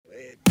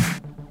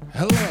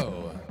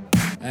Hello,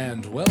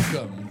 and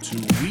welcome to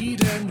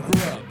Weed and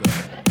Grub.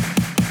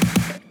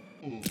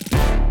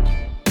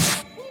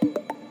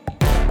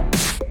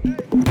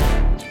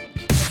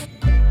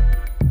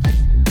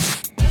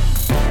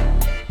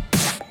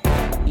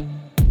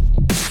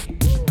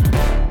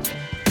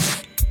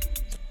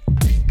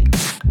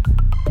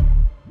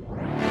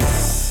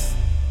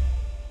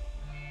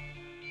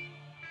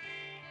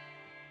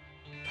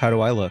 How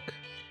do I look?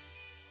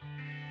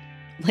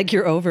 Like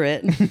you're over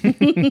it.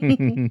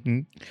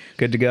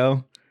 Good to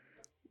go?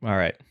 All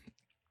right.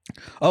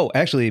 Oh,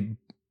 actually,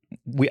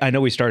 I know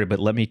we started, but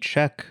let me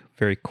check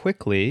very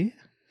quickly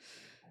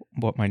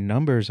what my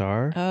numbers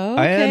are.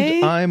 Okay.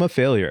 And I'm a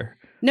failure.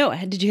 No,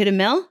 did you hit a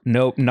mill?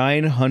 Nope,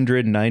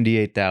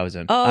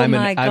 998,000. Oh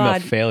my God. I'm a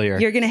failure.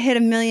 You're going to hit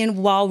a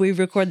million while we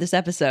record this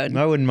episode.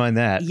 I wouldn't mind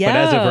that. But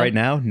as of Yeah. right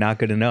now, not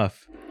good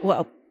enough.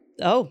 Well,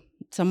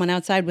 someone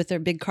outside with their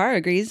big car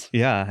agrees.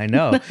 Yeah, I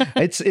know.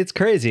 It's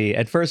crazy.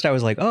 At first I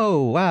was like,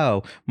 oh,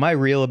 wow. My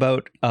reel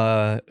about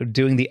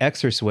doing the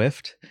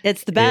Exorswift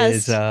It's the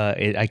best.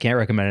 I can't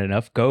recommend it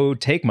enough. Go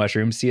take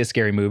mushrooms, see a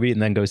scary movie,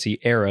 and then go see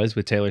Eras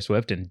with Taylor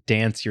Swift and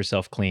dance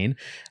yourself clean.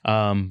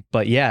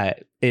 But yeah,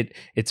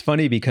 it's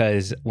funny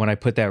because when I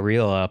put that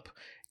reel up,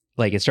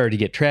 like it started to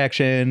get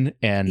traction,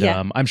 and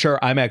Yeah. I'm sure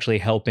I'm actually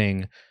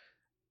helping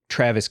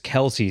Travis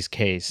Kelce's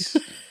case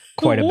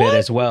quite a bit What?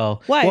 as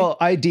well. Why? Well,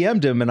 I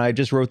DM'd him and I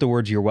just wrote the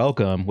words "You're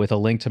welcome" with a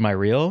link to my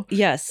reel.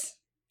 Yes.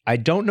 I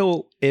don't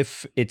know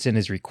if it's in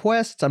his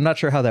requests. I'm not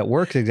sure how that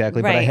works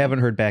exactly, but I Right. haven't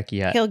heard back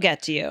yet. He'll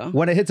get to you.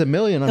 When it hits a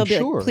million, He'll I'm be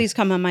sure. like, please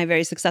come on my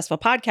very successful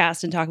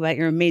podcast and talk about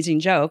your amazing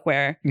joke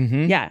where,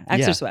 Mhm. yeah,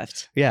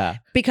 Exorswift. Yeah.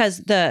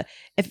 Because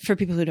for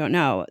people who don't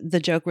know, the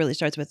joke really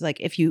starts with like,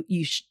 if you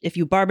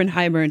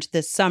Barbenheimered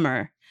this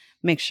summer,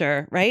 make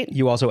sure, right?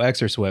 You also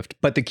Exorswift,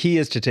 but the key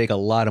is to take a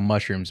lot of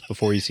mushrooms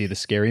before you see the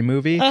scary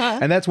movie. Uh-huh.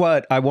 And that's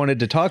what I wanted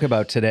to talk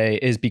about today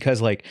is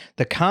because like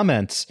the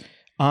comments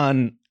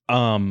on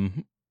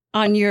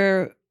On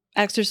your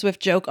Exorswift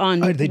joke on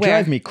they where?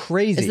 drive me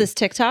crazy. Is this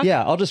TikTok?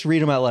 Yeah, I'll just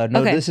read them out loud.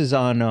 No, Okay. this is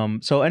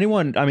on so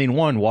anyone, I mean,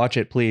 one, watch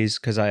it please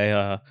cuz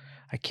I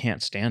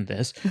can't stand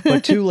this.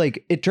 But two,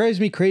 like it drives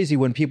me crazy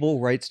when people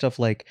write stuff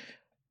like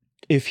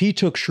if he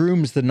took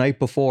shrooms the night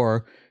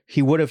before,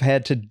 he would have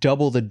had to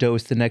double the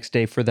dose the next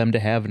day for them to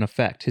have an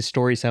effect. His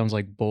story sounds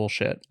like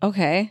bullshit.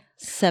 Okay.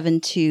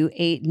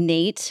 728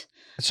 Nate.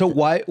 So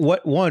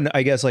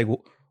I guess like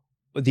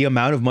the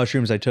amount of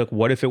mushrooms I took,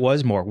 what if it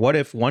was more? What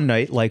if one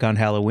night, like on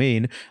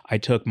Halloween, I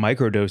took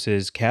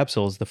microdoses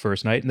capsules the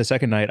first night, and the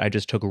second night I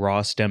just took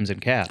raw stems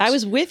and caps? I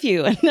was with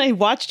you and I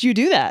watched you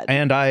do that.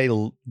 And I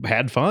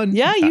had fun.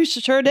 Yeah, you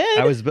sure did.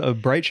 I was a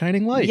bright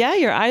shining light. Yeah,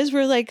 your eyes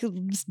were like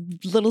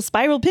little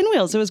spiral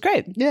pinwheels. It was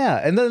great.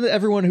 Yeah. And then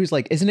everyone who's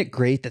like, isn't it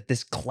great that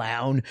this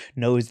clown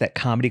knows that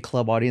comedy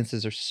club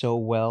audiences are so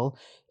well?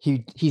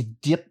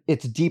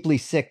 It's deeply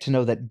sick to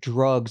know that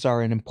drugs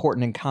are an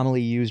important and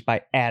commonly used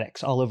by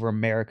addicts all over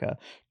America.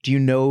 Do you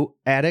know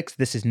addicts?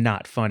 This is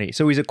not funny.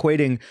 So he's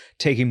equating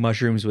taking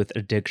mushrooms with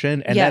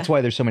addiction. And Yeah. that's why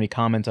there's so many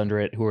comments under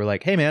it who are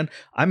like, hey man,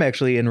 I'm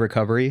actually in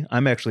recovery.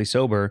 I'm actually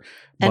sober.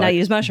 And I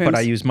use mushrooms. But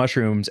I use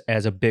mushrooms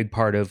as a big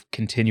part of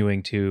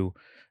continuing to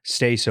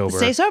stay sober.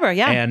 Stay sober,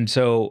 yeah. And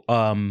so,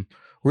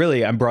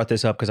 really, I brought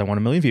this up because I want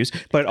 1 million views,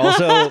 but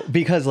also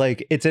because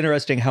like it's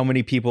interesting how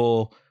many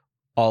people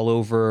all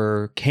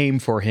over came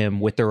for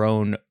him with their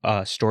own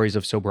stories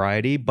of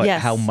sobriety, but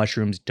Yes. how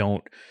mushrooms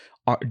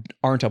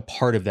aren't a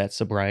part of that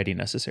sobriety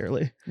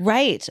necessarily.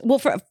 Right. Well,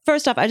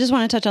 first off, I just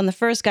want to touch on the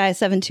first guy,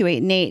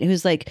 728 Nate,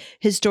 who's like,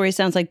 his story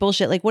sounds like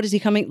bullshit. Like, what is he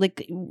coming?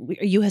 Like,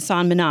 are you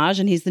Hassan Minaj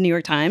and he's the New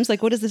York Times?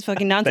 Like, what is this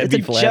fucking nonsense? That'd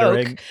It's be a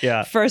flattering. joke.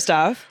 Yeah. First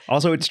off,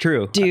 Also, it's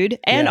true. dude.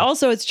 And Yeah.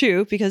 also it's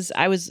true because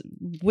I was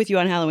with you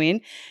on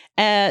Halloween.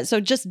 So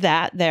just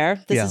that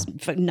there, this Yeah.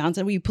 is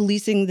nonsense. Were you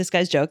policing this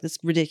guy's joke? That's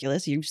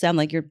ridiculous. You sound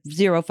like you're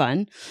zero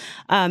fun.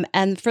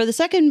 And for the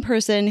second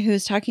person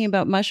who's talking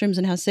about mushrooms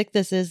and how sick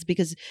this is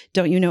because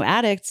don't you know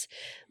addicts,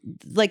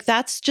 like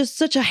that's just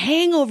such a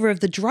hangover of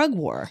the drug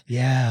war.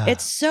 Yeah.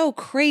 It's so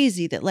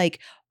crazy that like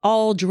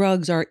all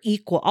drugs are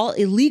equal, all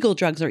illegal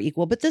drugs are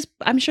equal. But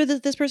I'm sure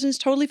that this person is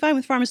totally fine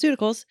with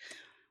pharmaceuticals.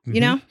 You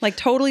know, like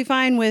totally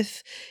fine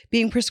with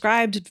being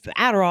prescribed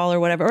Adderall or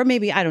whatever. Or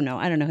maybe, I don't know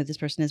who this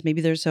person is. Maybe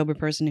they're a sober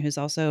person who's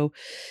also,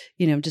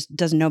 just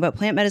doesn't know about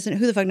plant medicine.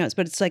 Who the fuck knows?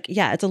 But it's like,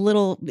 yeah, it's a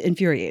little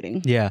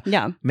infuriating. Yeah.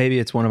 Yeah. Maybe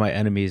it's one of my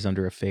enemies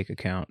under a fake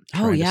account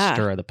trying yeah. to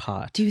stir the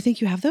pot. Do you think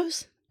you have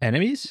those?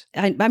 Enemies?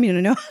 I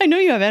mean, I know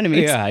you have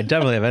enemies. Yeah, I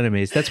definitely have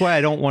enemies. That's why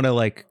I don't want to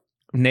like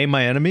name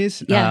my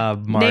enemies. Yeah.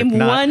 Mark, Name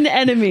one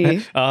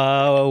enemy.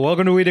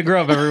 Welcome to Weed and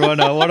Grub, everyone.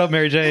 What up,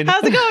 Mary Jane?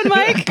 How's it going,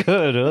 Mike?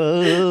 Good.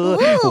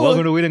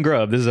 Welcome to Weed and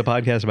Grub. This is a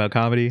podcast about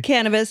comedy,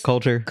 Cannabis.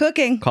 culture,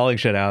 Cooking. calling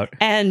shit out.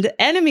 And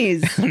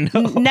enemies.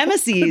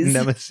 Nemesis.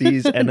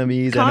 Nemesis,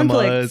 enemies,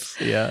 Conflicts. enemas.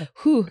 Yeah.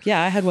 Whew,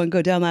 yeah, I had one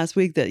go down last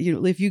week that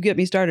if you get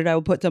me started, I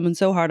will put someone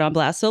so hard on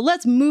blast. So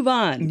let's move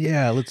on.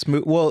 Yeah, let's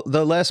move. Well,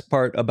 the last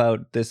part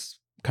about this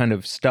kind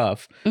of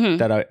stuff Mhm.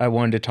 that I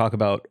wanted to talk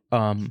about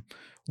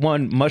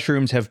one,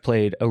 mushrooms have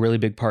played a really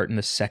big part in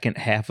the second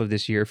half of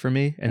this year for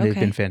me, and they've Okay.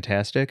 been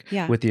fantastic.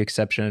 Yeah. With the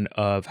exception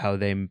of how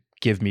they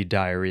give me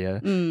diarrhea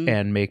Mm.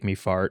 and make me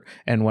fart.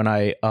 And when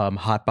I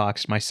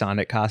hotboxed my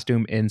Sonic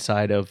costume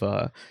inside of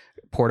a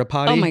porta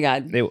potty, Oh my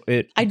God.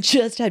 I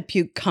just had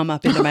puke come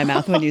up into my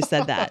mouth when you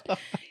said that.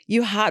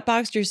 You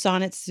hotboxed your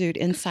Sonnet suit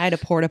inside a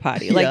porta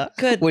potty. Like, Yeah,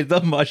 good with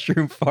the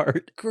mushroom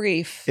fart.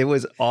 grief. It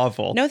was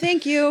awful. No,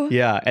 thank you.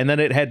 Yeah, and then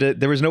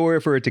there was nowhere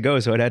for it to go,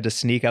 so it had to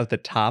sneak out the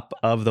top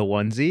of the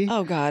onesie.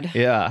 Oh God.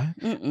 Yeah.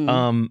 Mm-mm.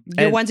 And-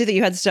 Your onesie that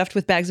you had stuffed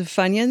with bags of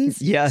Funyuns?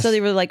 Yes. So they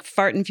were like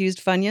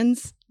fart-infused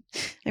Funyuns?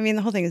 I mean,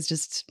 the whole thing is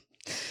just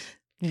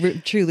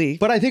truly...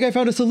 But I think I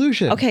found a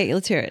solution. Okay,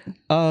 let's hear it.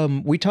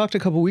 We talked a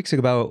couple weeks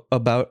ago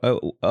about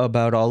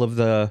all of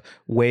the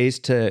ways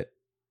to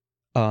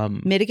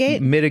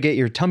Mitigate?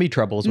 your tummy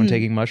troubles when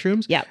taking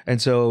mushrooms. Yep.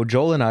 And so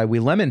Joel and I, we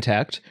lemon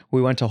teched.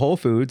 We went to Whole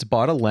Foods,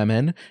 bought a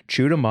lemon,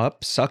 chewed them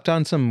up, sucked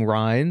on some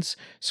rinds,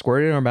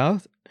 squirted it in our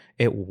mouth.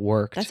 It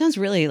worked. That sounds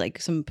really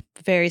like some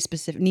very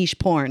specific niche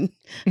porn.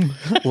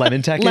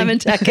 Lemon teching. Lemon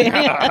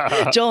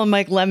teching. Joel and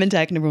Mike lemon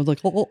tech, and everyone's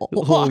like,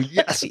 Oh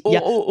yes.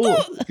 Yeah.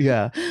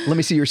 Yeah. Let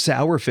me see your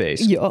sour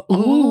face. Yeah.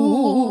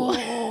 Ooh.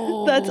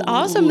 That's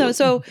awesome though.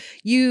 So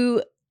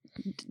you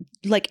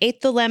like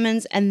ate the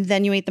lemons and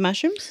then you ate the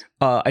mushrooms?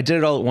 I did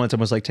it all at once and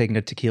was like taking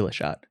a tequila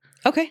shot.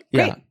 Okay,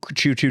 great. Yeah.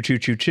 Chew, chew, chew,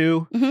 chew,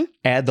 chew. Mhm.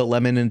 Add the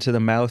lemon into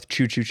the mouth.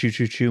 Chew, chew, chew,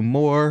 chew, chew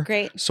more.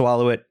 Great.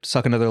 Swallow it.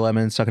 Suck another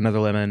lemon. Suck another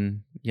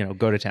lemon.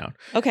 Go to town.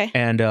 Okay.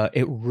 And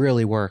it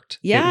really worked.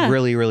 Yeah. It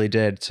really, really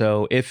did.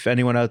 So if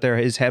anyone out there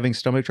is having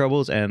stomach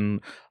troubles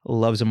and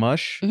loves a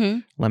mush,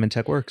 Mhm. Lemon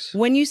Tech works.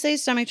 When you say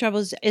stomach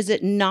troubles, is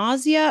it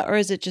nausea or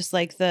is it just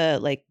like the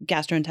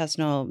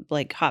gastrointestinal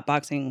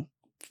hotboxing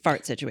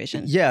fart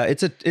situation? Yeah,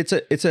 it's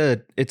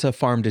a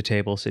farm to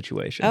table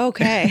situation.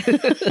 Okay.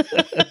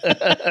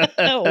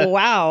 Oh,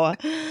 wow.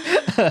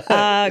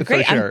 Great.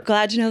 For sure. I'm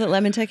glad to know that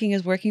lemon teching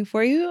is working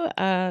for you.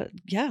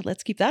 Yeah,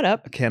 let's keep that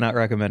up. Cannot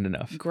recommend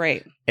enough.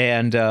 Great.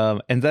 And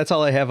that's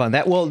all I have on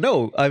that. Well,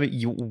 no, I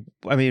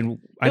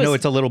know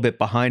it's a little bit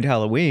behind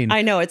Halloween.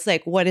 I know it's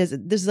like, what is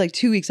it? This is like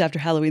 2 weeks after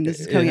Halloween. This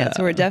is coming out.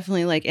 So we're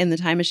definitely like in the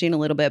time machine a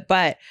little bit.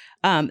 But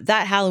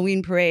that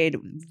Halloween parade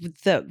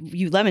that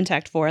you lemon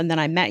teched for, and then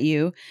I met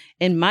you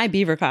in my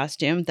beaver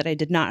costume that I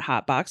did not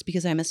hotbox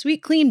because I'm a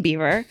sweet, clean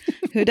beaver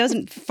who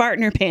doesn't fart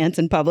in her pants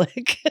in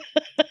public.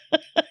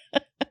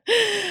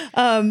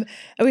 And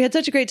we had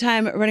such a great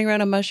time running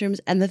around on mushrooms.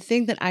 And the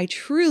thing that I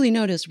truly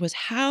noticed was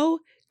how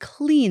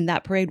clean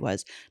that parade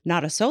was.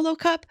 Not a solo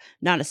cup,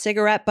 not a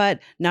cigarette butt,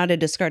 not a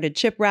discarded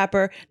chip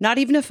wrapper, not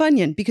even a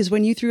Funyun, because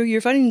when you threw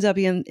your Funyuns up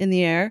in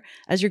the air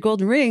as your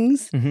golden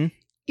rings, Mhm.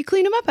 you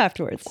clean them up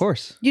afterwards. Of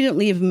course. You didn't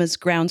leave them as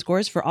ground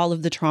scores for all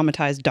of the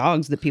traumatized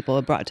dogs that people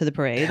have brought to the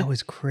parade. That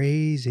was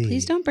crazy.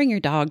 Please don't bring your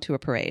dog to a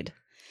parade.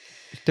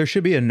 There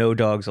should be a no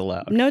dogs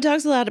allowed. No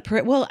dogs allowed at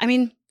parade. Well, I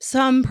mean,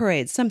 some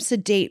parades, some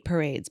sedate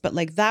parades, but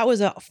like that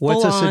was a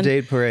What's full-on. a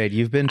sedate parade?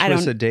 You've been I to a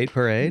don't- sedate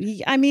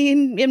parade? I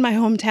mean, in my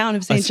hometown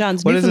of St.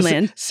 John's, What is this,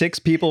 Newfoundland. 6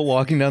 people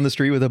walking down the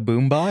street with a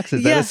boombox?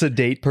 Is that Yeah. a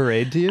sedate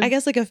parade to you? I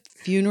guess like a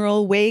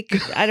funeral wake.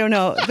 I don't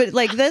know. But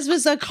like this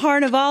was a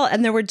carnival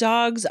and there were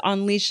dogs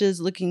on leashes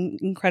looking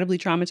incredibly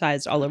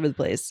traumatized all over the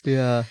place.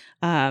 Yeah.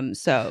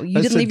 So you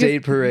A didn't leave sedate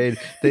your parade.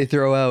 They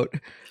throw out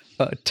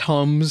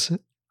Tums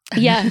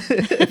Yeah.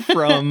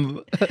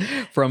 from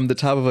the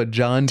top of a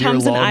John Deere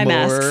Tums and eye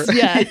lawnmower. masks.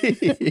 Yeah.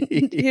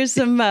 Here's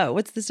some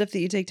what's the stuff that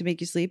you take to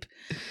make you sleep?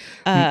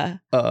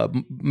 Melanin.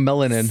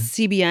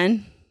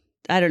 CBN.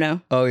 I don't know.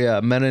 Oh yeah,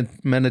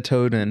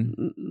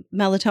 melatonin.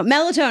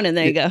 Melatonin.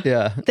 There you go.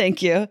 Yeah,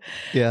 Thank you.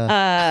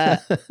 yeah,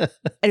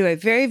 Anyway,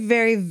 very,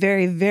 very,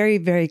 very, very,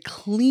 very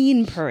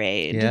clean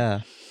parade.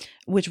 yeah.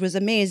 Which was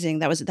amazing.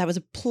 That was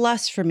a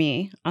plus for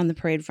me on the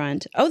parade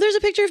front. Oh, there's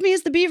a picture of me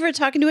as the beaver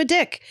talking to a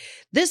dick.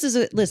 This is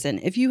listen,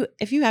 if you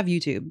have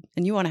YouTube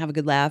and you want to have a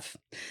good laugh,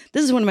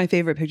 this is one of my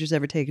favorite pictures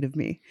ever taken of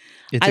me.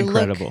 It's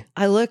incredible.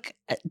 I look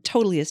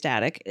totally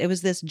ecstatic. It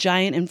was this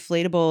giant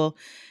inflatable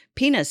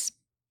penis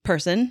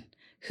person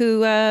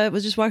who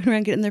was just walking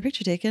around getting their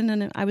picture taken,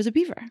 and I was a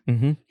beaver.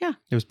 Mm-hmm. Yeah.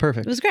 It was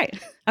perfect. It was great.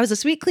 I was a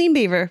sweet, clean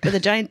beaver with a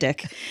giant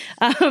dick,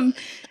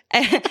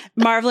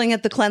 marveling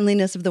at the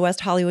cleanliness of the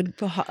West Hollywood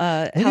Look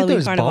at Halloween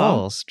those Carnival.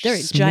 balls. They're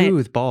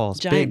Smooth balls.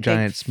 Big,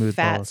 giant, big, smooth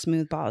fat, balls.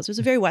 smooth balls. It was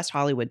a very West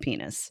Hollywood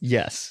penis.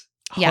 Yes.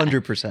 Yeah.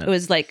 100%. It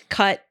was like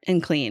cut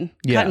and clean,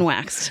 Yeah. cut and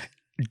waxed.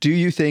 Do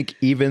you think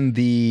even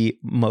the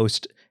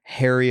most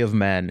hairy of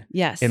men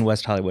Yes. in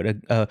West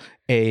Hollywood, a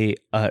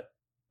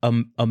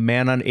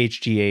man on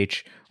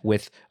HGH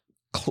with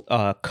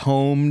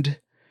combed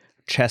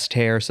chest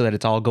hair so that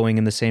it's all going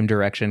in the same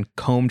direction,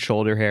 combed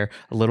shoulder hair,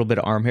 a little bit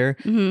of arm hair,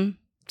 hmm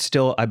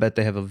still, I bet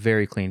they have a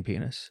very clean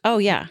penis, Oh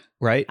yeah.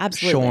 right?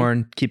 Absolutely.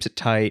 Shorn, keeps it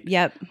tight.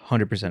 Yep.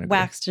 100% agree.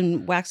 Waxed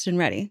and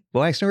ready.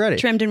 Waxed and ready.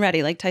 Trimmed and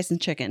ready, like Tyson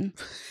chicken.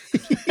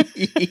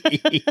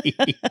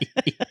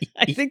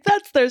 I think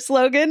that's their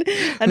slogan.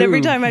 And every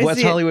Who, time I West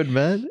see Hollywood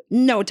men?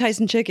 no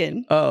Tyson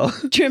chicken. Oh,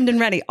 Trimmed and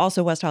ready,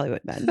 also West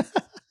Hollywood men.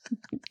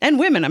 And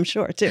women, I'm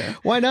sure, too.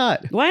 Why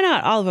not? Why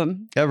not? All of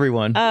them.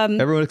 Everyone.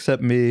 Everyone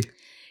except me.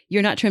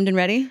 You're not trimmed and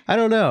ready? I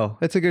don't know.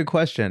 That's a good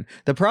question.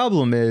 The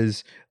problem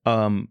is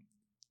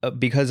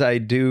because I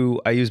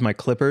use my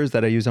clippers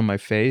that I use on my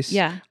face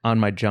on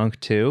my junk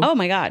too. Oh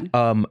my God.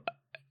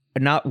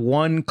 Not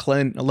one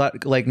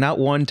not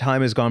one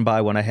time has gone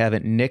by when I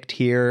haven't nicked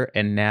here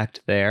and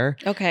knacked there.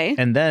 Okay.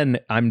 And then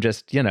I'm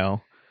just,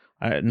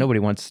 nobody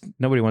wants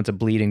a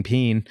bleeding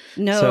peen.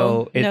 No.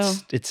 So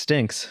it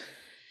stinks.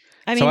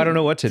 I mean, so I don't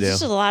know what to do. There's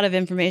just a lot of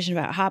information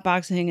about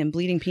hotboxing and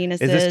bleeding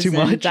penises. Is this too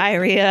and much?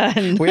 Diarrhea.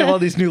 And we have all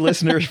these new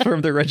listeners from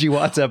the Reggie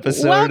Watts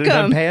episode, and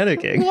I'm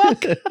panicking.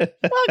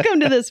 Welcome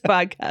to this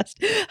podcast.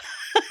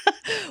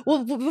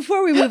 Well,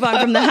 before we move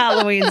on from the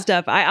Halloween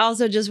stuff, I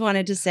also just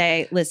wanted to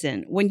say,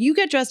 listen, when you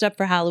get dressed up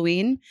for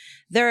Halloween,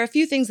 there are a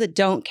few things that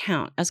don't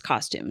count as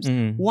costumes.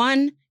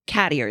 One,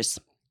 cat ears.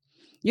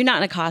 You're not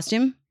in a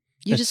costume.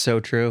 That's so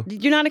true.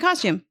 You're not in a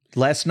costume.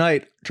 Last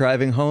night,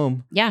 driving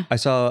home, I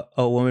saw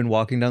a woman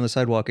walking down the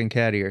sidewalk in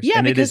cat ears. Yeah,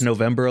 and it is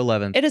November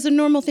 11th. It is a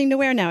normal thing to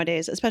wear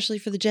nowadays, especially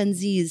for the Gen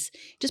Zs.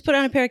 Just put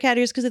on a pair of cat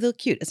ears because they look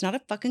cute. It's not a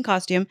fucking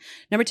costume.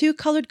 Number two,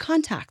 colored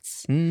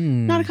contacts.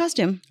 Not a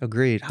costume.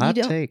 Agreed. Hot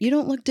take. You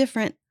don't look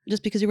different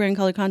just because you're wearing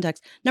colored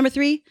contacts. Number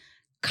three,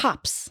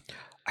 cops.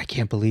 I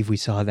can't believe we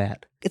saw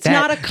that. It's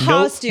not a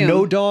costume.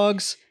 No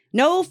dogs.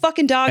 No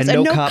fucking dogs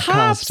and no cop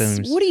cops.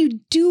 Costumes. What are you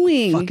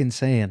doing? Fucking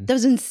saying. That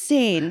was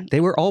insane.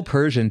 They were all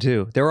Persian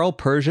too. They were all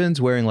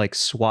Persians wearing like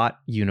SWAT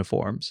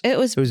uniforms. It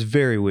was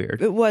very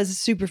weird. It was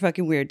super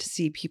fucking weird to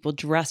see people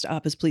dressed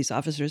up as police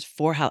officers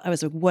for I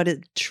was like, what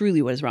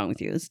is wrong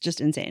with you? It's just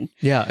insane.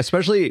 Yeah,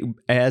 especially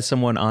as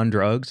someone on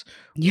drugs.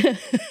 Yeah.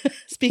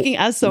 Speaking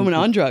as someone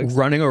on drugs.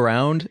 Running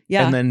around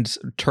and then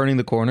turning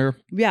the corner.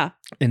 Yeah.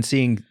 And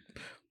seeing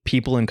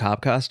people in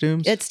cop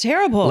costumes. It's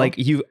terrible. Like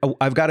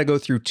I've got to go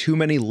through too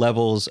many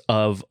levels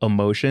of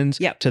emotions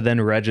to then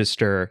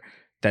register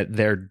that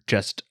they're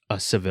just a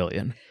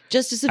civilian.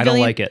 Just a civilian. I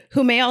don't like it.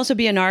 Who may also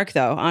be a narc,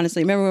 though,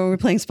 honestly. Remember when we were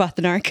playing Spot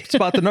the Narc?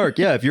 Spot the Narc,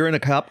 yeah. If you're in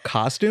a cop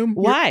costume,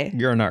 why?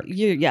 You're a narc.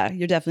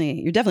 You're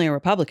definitely a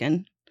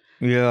Republican.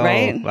 Yeah,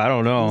 right? I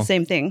don't know.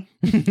 Same thing.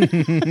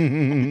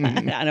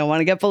 I don't want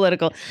to get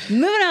political.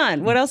 Moving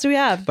on. What else do we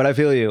have? But I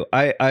feel you.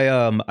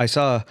 I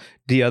saw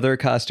the other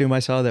costume I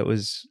saw that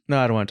was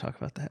I don't want to talk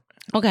about that.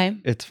 Okay.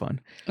 It's fun.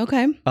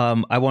 Okay.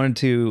 I wanted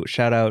to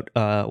shout out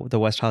the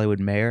West Hollywood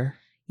mayor.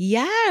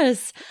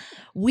 Yes.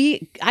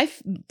 We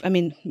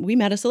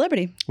met a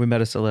celebrity. We met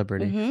a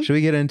celebrity. Mm-hmm. Should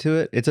we get into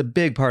it? It's a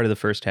big part of the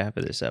first half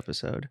of this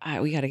episode.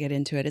 We got to get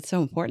into it. It's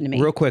so important to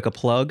me. Real quick, a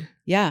plug.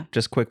 Yeah.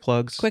 Just quick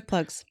plugs. Quick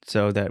plugs.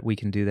 So that we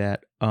can do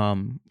that.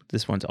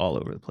 This one's all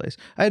over the place.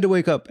 I had to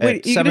wake up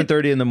at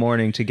 7:30 in the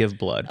morning to give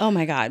blood. Oh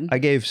my God. I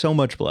gave so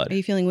much blood. Are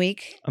you feeling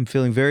weak? I'm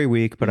feeling very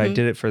weak, but I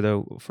did it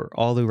for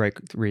all the right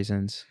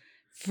reasons.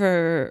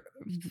 For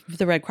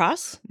the Red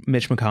Cross?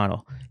 Mitch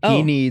McConnell. Oh.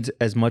 He needs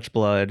as much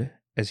blood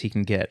as he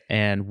can get,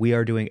 and we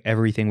are doing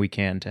everything we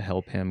can to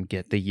help him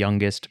get the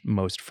youngest,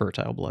 most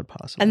fertile blood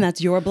possible. And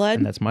that's your blood?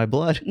 And that's my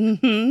blood.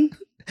 Mm-hmm.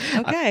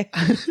 Okay.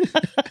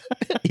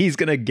 He's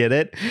going to get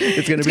it.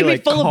 It's going to be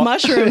like full of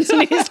mushrooms,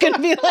 and he's going to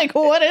be like,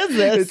 what is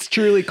this? It's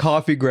truly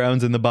coffee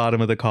grounds in the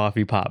bottom of the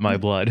coffee pot, my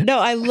blood. No,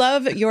 I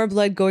love your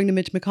blood going to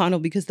Mitch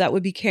McConnell because that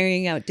would be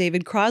carrying out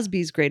David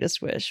Crosby's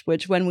greatest wish,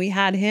 which when we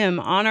had him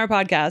on our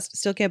podcast,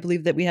 still can't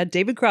believe that we had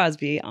David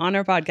Crosby on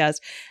our podcast,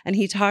 and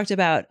he talked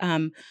about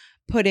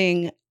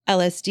putting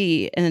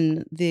LSD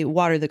in the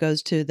water that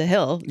goes to the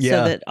hill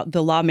so that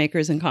the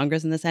lawmakers in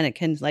Congress and the Senate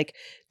can like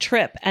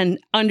trip and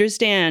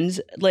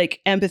understand like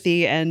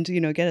empathy and,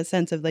 get a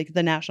sense of like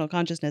the national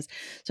consciousness.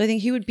 So I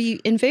think he would be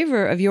in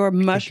favor of your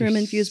mushroom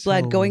infused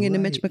blood going into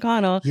Mitch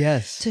McConnell.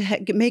 Yes. To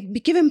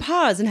give him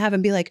pause and have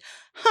him be like,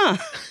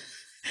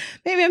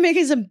 maybe I'm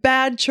making some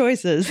bad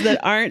choices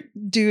that aren't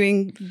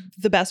doing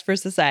the best for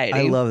society.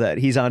 I love that.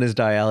 He's on his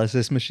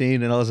dialysis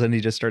machine and all of a sudden he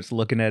just starts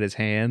looking at his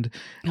hand.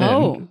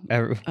 Whoa.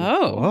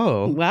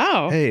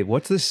 Wow. Hey,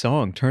 what's this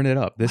song? Turn it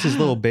up. This is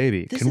Little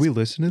Baby. Can we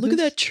listen to this? Look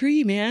at that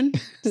tree, man.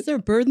 Is there a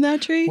bird in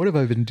that tree? What have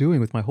I been doing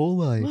with my whole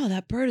life? Wow,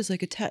 that bird is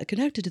like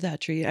connected to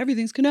that tree.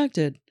 Everything's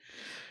connected.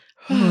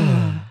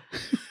 I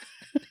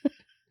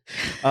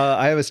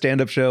have a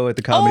stand-up show at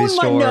the Comedy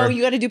Store. No,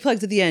 you got to do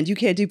plugs at the end. You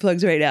can't do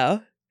plugs right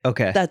now.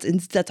 Okay. That's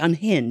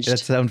unhinged.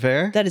 That's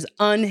unfair? That is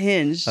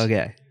unhinged.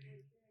 Okay.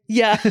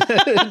 Yeah.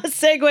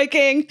 Segue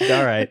King.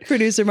 All right.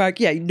 Producer Mark.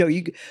 Yeah, no,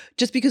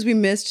 just because we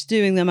missed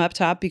doing them up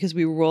top because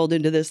we rolled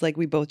into this like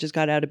we both just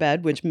got out of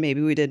bed, which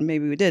maybe we did,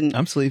 maybe we didn't.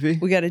 I'm sleepy.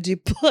 We got to do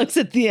plugs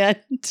at the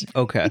end.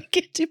 Okay.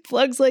 We can't do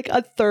plugs like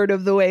a third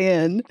of the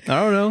way in. I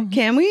don't know.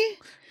 Can we?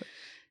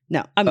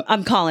 No,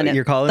 I'm calling it.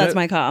 You're calling That's it?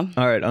 my call.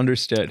 All right,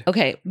 understood.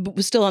 Okay, but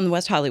we're still on the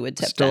West Hollywood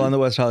tip. Still on the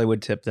West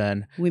Hollywood tip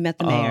then. We met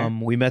the mayor.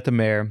 We met the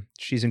mayor.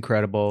 She's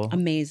incredible.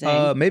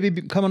 Amazing. Maybe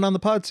coming on the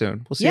pod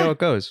soon. We'll see how it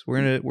goes.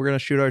 We're gonna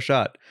shoot our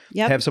shot.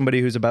 Yep. Have somebody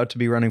who's about to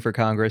be running for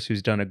Congress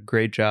who's done a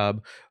great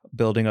job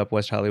building up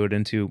West Hollywood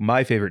into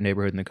my favorite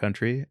neighborhood in the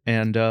country.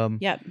 And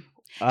yep.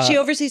 She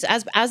oversees,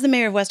 as the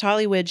mayor of West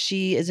Hollywood,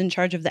 she is in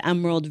charge of the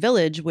Emerald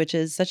Village, which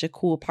is such a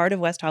cool part of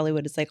West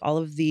Hollywood. It's like all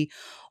of the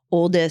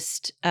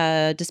oldest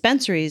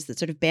dispensaries that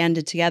sort of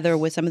banded together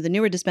with some of the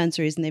newer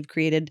dispensaries, and they've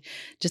created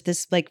just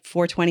this like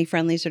 420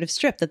 friendly sort of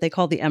strip that they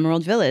call the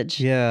Emerald Village.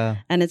 Yeah.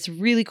 And it's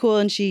really cool.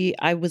 And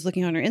I was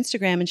looking on her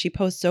Instagram, and she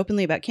posts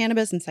openly about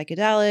cannabis and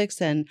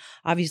psychedelics, and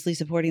obviously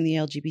supporting the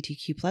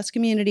LGBTQ plus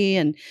community.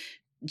 And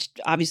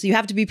obviously you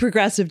have to be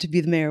progressive to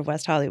be the mayor of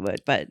West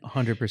Hollywood, but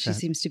 100%. she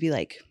seems to be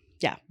like,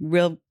 yeah,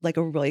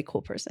 a really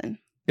cool person.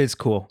 It's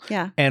cool.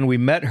 Yeah. And we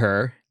met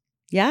her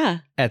Yeah.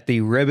 at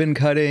the ribbon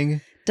cutting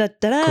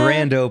Da-da-da.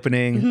 grand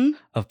opening Mhm.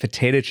 of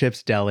Potato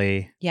Chips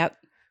Deli, Yep.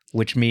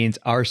 which means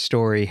our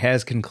story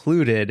has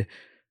concluded.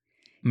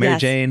 Mary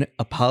Yes. Jane,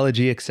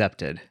 apology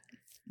accepted.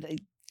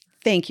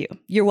 Thank you.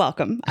 You're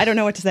welcome. I don't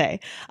know what to say.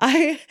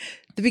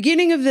 The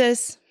beginning of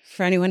this,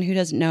 for anyone who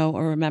doesn't know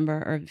or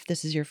remember, or if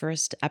this is your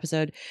first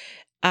episode,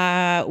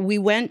 we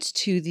went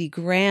to the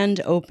grand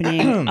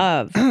opening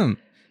of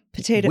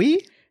Potato.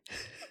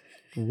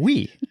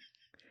 We.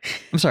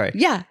 I'm sorry.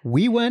 Yeah.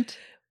 We went.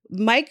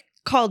 Mike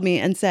called me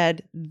and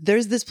said,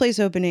 there's this place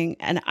opening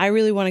and I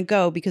really want to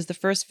go because the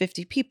first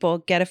 50 people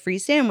get a free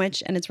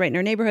sandwich and it's right in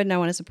our neighborhood and I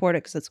want to support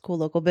it because it's a cool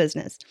local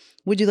business.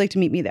 Would you like to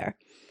meet me there?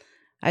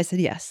 I said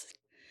yes.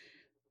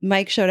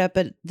 Mike showed up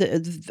at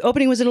the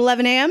opening was at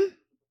 11 a.m.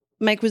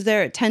 Mike was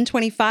there at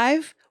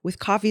 10:25 with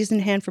coffees in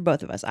hand for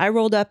both of us. I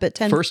rolled up at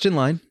 10. First in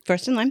line.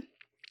 First in line.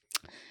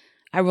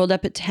 I rolled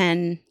up at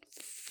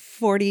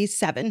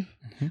 10:47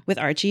 with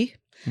Archie,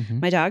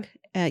 my dog.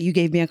 You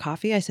gave me a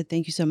coffee. I said,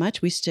 thank you so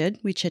much. We stood,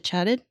 we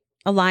chit-chatted.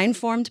 A line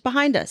formed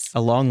behind us. A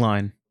long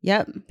line.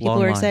 Yep. People Long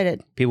were line.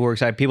 excited. People were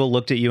excited. People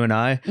looked at you and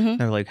I. Mhm.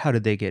 They're like, how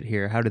did they get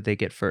here? How did they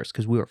get first?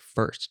 Because we were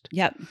first.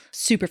 Yep.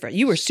 Super first.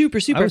 You were super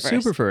I was first.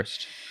 super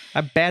first.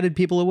 I batted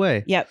people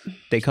away. Yep.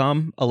 They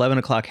come, 11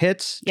 o'clock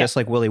hits, Yep. just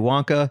like Willy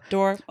Wonka.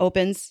 Door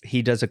opens.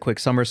 He does a quick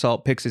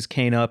somersault, picks his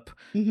cane up,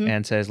 Mhm.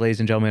 and says, ladies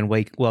and gentlemen,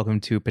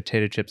 welcome to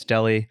Potato Chips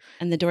Deli.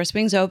 And the door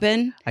swings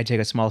open. I take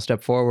a small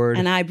step forward.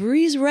 And I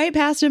breeze right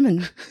past him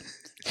and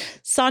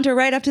saunter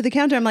right up to the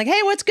counter. I'm like, hey,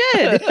 what's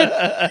good?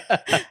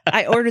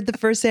 I ordered the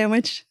first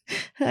sandwich.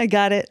 I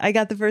got it. I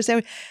got the first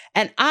sandwich.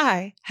 And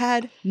I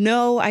had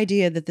no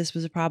idea that this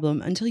was a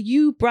problem until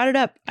you brought it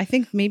up. I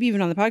think maybe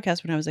even on the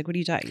podcast when I was like, what are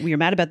you talking? You're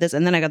mad about this.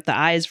 And then I got the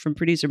eyes from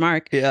producer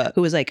Mark, Yeah.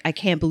 who was like, I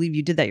can't believe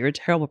you did that. You're a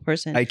terrible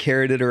person. I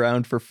carried it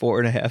around for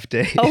 4.5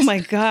 days. Oh my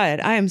God.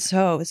 I am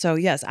so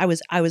yes. I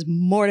was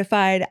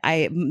mortified.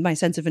 My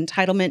sense of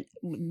entitlement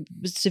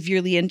was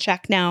severely in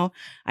check now.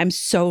 I'm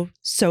so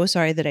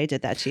sorry that I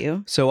did that to you.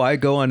 So I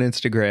go on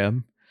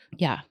Instagram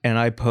Yeah. and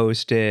I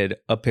posted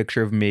a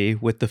picture of me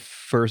with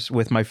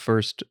my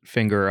first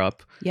finger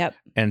up Yep.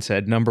 and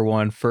said, number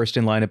one, first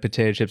in line at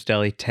Potato Chips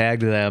Deli,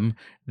 tagged them.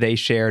 They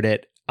shared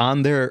it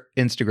on their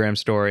Instagram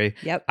story.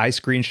 Yep. I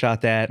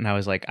screenshot that and I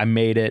was like, I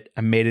made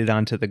it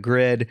onto the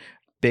grid.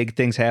 Big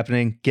things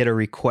happening. Get a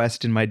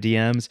request in my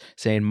DMs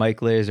saying,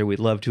 Mike Laser, we'd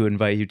love to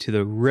invite you to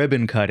the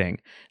ribbon cutting.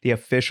 The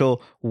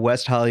official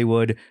West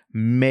Hollywood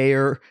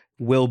mayor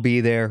will be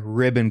there,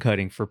 ribbon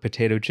cutting for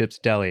Potato Chips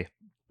Deli.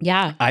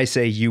 Yeah. I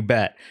say, you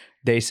bet.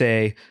 They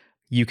say,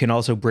 you can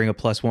also bring a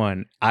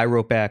 +1. I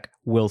wrote back,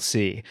 we'll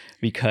see,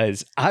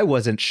 because I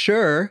wasn't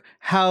sure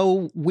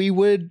how we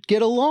would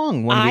get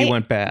along when we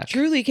went back.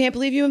 Truly can't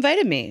believe you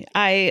invited me.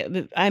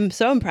 I'm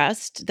so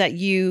impressed that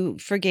you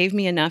forgave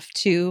me enough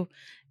to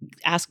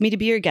ask me to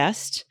be your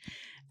guest.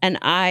 And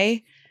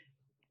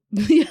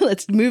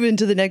let's move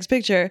into the next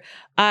picture.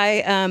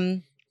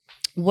 I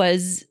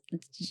was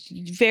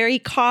very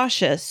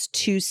cautious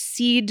to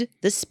cede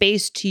the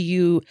space to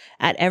you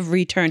at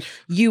every turn.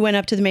 You went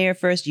up to the mayor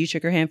first. You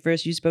shook her hand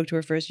first. You spoke to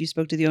her first. You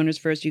spoke to the owners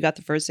first. You got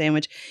the first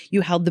sandwich.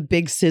 You held the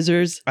big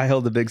scissors I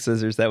held the big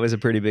scissors. That was a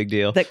pretty big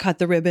deal. that cut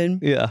the ribbon.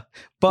 Yeah.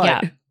 But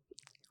Yeah.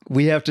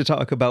 we have to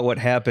talk about what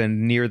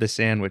happened near the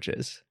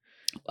sandwiches.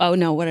 Oh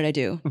no, what did I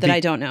do that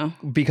I don't know?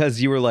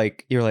 Because you were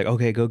like,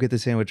 okay, go get the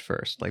sandwich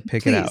first. Like,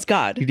 pick it Please, out.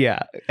 God. Yeah.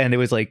 And it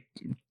was like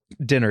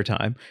dinner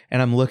time.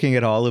 And I'm looking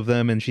at all of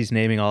them and she's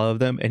naming all of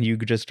them. And you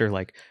just are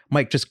like,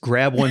 Mike, just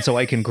grab one so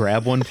I can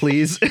grab one,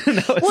 please. And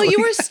I was Well, you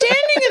like- were standing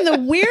in the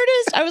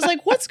weirdest. I was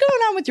like, what's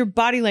going on with your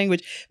body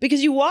language?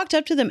 Because you walked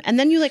up to them and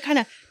then you like kind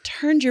of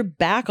turned your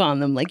back on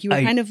them. Like you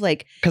were kind of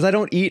like, Because I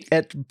don't eat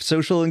at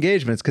social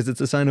engagements because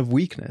it's a sign of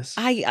weakness.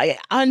 I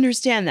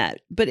understand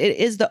that, but it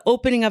is the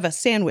opening of a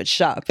sandwich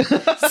shop.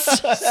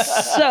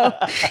 so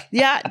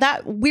yeah,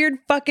 that weird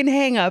fucking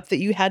hang up that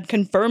you had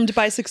confirmed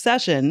by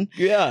Succession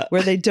Yeah.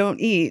 where they don't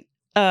eat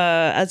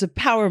as a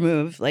power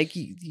move. Like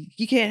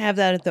you can't have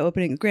that at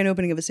the grand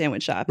opening of a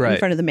sandwich shop in Right.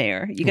 front of the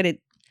mayor. You got to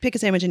pick a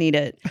sandwich and eat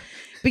it.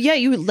 But yeah,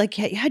 you like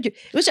had your.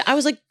 I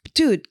was like,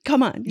 dude,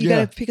 come on, you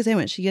Yeah. got to pick a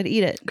sandwich. You got to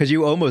eat it. Because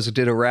you almost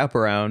did a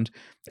wraparound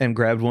and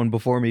grabbed one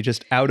before me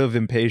just out of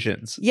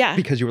impatience. Yeah.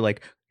 Because you were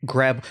like,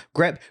 grab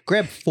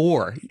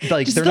 4.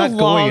 Like, Just they're the not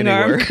long going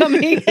arm anywhere.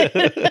 coming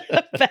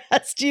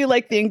past you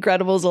like the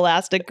Incredibles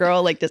elastic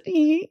girl, like this.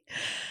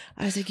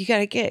 I was like, you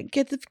gotta get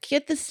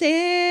the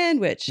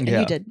sandwich, and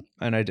Yeah. you did.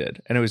 And I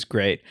did. And it was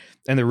great.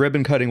 And the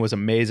ribbon cutting was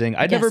amazing.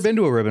 I'd never Yes. been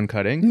to a ribbon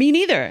cutting. Me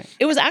neither.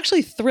 It was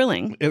actually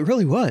thrilling. It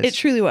really was. It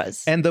truly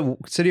was. And the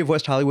city of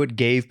West Hollywood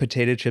gave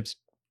Potato Chips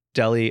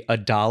Deli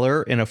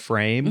 $1 in a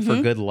frame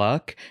for good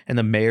luck, and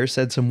the mayor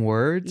said some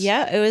words.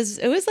 Yeah, it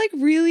was like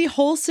really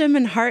wholesome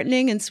and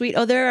heartening and sweet.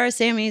 Oh, there are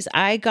Sammy's.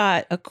 I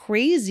got a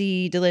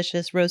crazy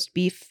delicious roast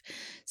beef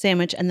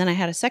sandwich, and then I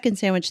had a second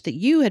sandwich that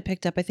you had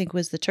picked up. I think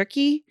was the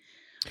turkey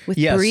with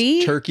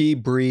brie. Turkey,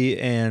 brie,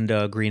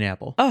 and green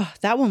apple. Oh,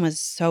 that one was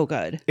so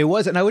good. It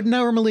was, and I would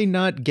normally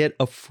not get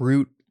a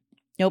fruit.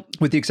 Nope.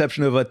 With the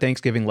exception of a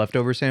Thanksgiving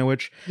leftover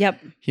sandwich.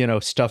 Yep.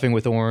 Stuffing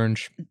with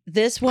orange.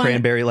 This one,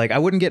 cranberry. Like I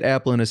wouldn't get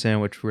apple in a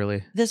sandwich,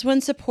 really. This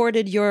one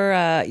supported your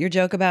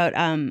joke about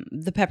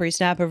the peppery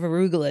snap of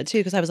arugula too,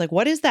 because I was like,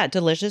 "What is that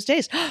delicious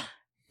taste?"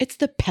 It's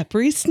the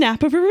peppery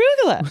snap of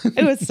arugula.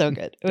 It was so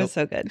good. It was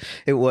so good.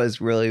 It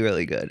was really,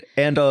 really good.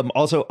 And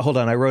also, hold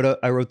on, I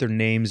wrote their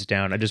names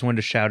down. I just wanted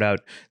to shout out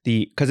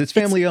because it's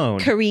family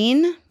owned.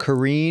 Karina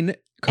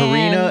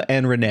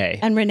and Renee.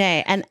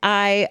 And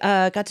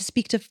I got to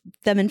speak to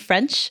them in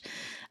French.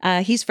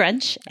 He's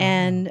French.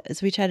 And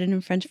so we chatted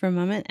in French for a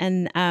moment.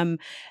 And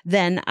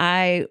then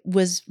I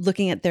was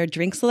looking at their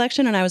drink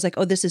selection and I was like,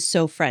 oh, this is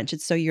so French.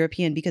 It's so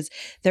European because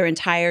their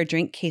entire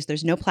drink case,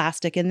 there's no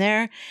plastic in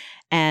there.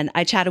 And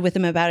I chatted with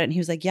him about it. And he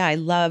was like, yeah, I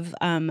love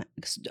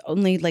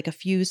only like a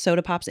few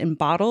soda pops in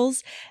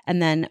bottles.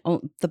 And then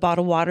the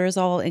bottled water is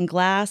all in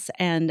glass.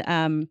 And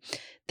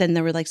then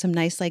there were like some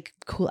nice, like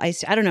cool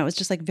iced tea. I don't know. It was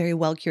just like very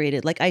well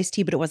curated, like iced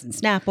tea, but it wasn't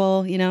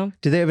Snapple,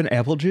 Did they have an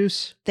apple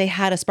juice? They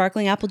had a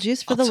sparkling apple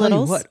juice for the tell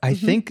littles. You what, I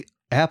think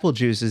apple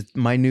juice is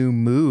my new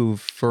move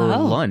for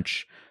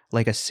lunch.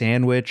 Like a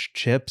sandwich,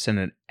 chips, and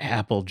an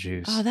apple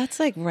juice. Oh, that's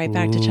like right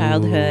back to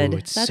childhood.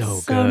 It's That's so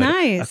so good.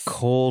 nice. A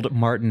cold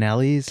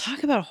Martinelli's.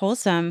 Talk about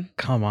wholesome.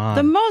 Come on.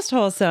 The most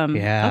wholesome.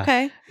 Yeah.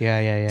 Okay. Yeah.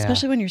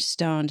 Especially when you're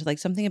stoned. Like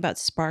something about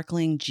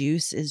sparkling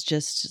juice is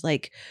just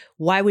like,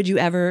 why would you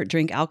ever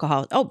drink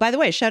alcohol? Oh, by the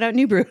way, shout out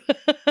New Brew.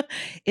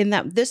 In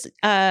that this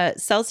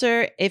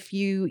seltzer, if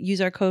you use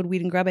our code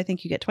Weed and Grub, I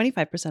think you get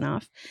 25%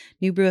 off.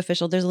 New Brew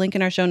official. There's a link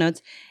in our show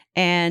notes.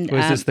 And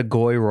was this the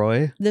Goy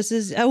Roy? This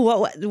is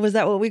what was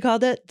that? What we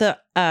called it? The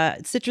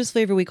citrus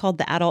flavor we called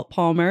the Adult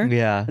Palmer.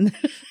 Yeah,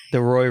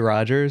 the Roy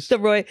Rogers, the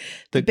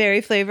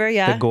berry flavor.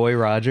 Yeah, the Goy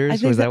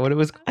Rogers. Was that what it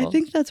was called? I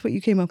think that's what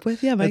you came up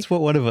with. Yeah, Mike. That's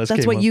what one of us.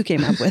 That's what you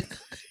came up with.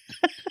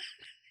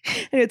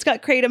 And it's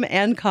got kratom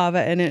and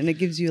kava in it, and it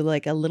gives you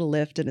like a little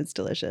lift, and it's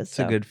delicious. It's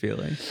a good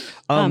feeling.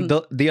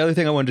 The other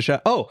thing I wanted to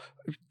shout. Oh,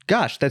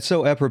 gosh, that's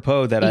so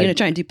apropos that You're gonna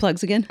try and do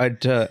plugs again.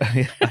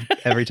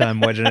 Every time I'm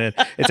wedging it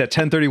in. It's at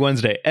 10:30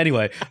 Wednesday.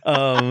 Anyway,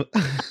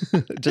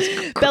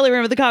 just Belly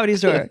Room at the Comedy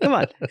Store.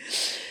 Come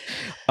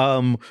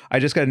on. I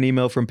just got an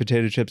email from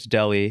Potato Chips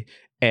Deli,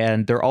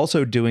 and they're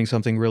also doing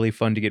something really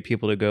fun to get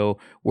people to go,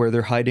 where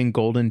they're hiding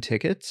golden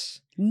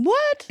tickets.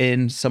 What?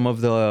 In some of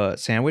the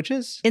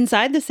sandwiches?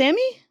 Inside the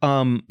Sammy?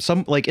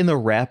 Some like in the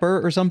wrapper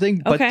or something.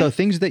 But the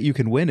things that you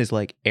can win is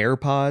like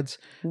AirPods,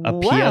 a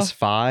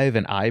PS5,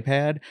 an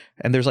iPad,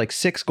 and there's like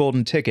 6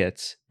 golden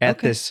tickets at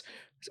this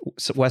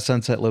West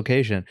Sunset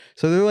location.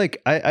 So they're like,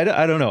 I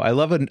don't know. I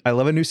love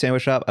a new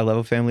sandwich shop. I love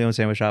a family-owned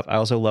sandwich shop. I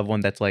also love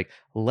one that's like,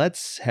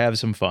 let's have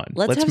some fun.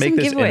 Let's make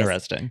this giveaways.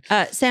 Interesting.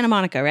 Santa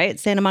Monica, right?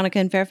 Santa Monica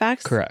and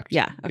Fairfax? Correct.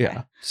 Yeah. Okay.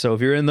 Yeah. So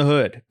if you're in the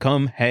hood,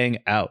 come hang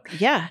out.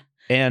 Yeah.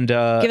 And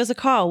give us a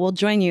call. We'll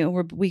join you.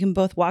 We can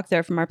both walk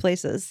there from our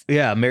places.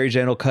 Yeah, Mary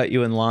Jane will cut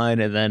you in line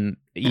and then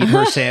eat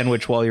her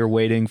sandwich while you're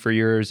waiting for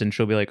yours, and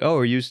she'll be like, "Oh,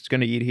 are you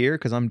going to eat here?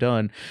 Because I'm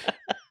done."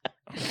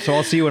 So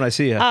I'll see you when I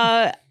see you.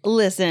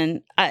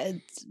 Listen,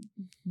 I'm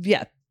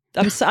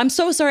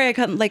so sorry. I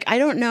couldn't. Like, I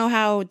don't know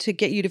how to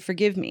get you to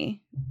forgive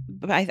me.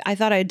 But I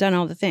thought I had done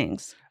all the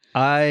things.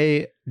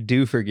 I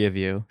do forgive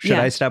you. Should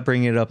I stop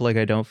bringing it up like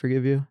I don't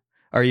forgive you?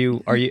 Are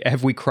you?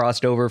 Have we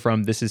crossed over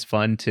from this is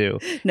fun to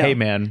no, hey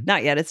man?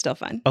 Not yet. It's still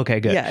fun. Okay,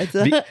 good. Yeah.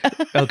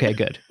 Okay,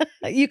 good.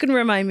 You can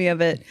remind me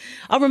of it.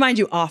 I'll remind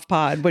you off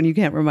pod when you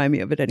can't remind me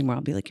of it anymore.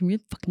 I'll be like, can you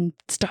fucking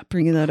stop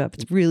bringing that up?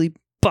 It's really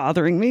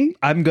bothering me.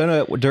 I'm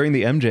gonna during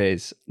the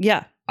MJs.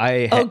 Yeah.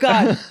 Oh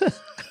God.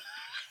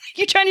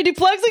 You trying to do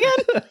plugs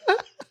again?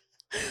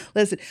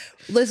 Listen,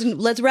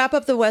 let's wrap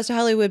up the West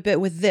Hollywood bit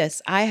with this.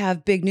 I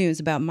have big news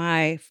about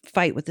my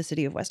fight with the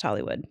city of West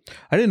Hollywood.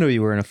 I didn't know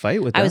you were in a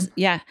fight with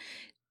them.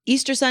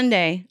 Easter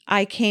Sunday,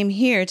 I came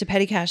here to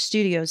Petty Cash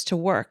Studios to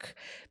work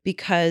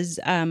because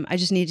I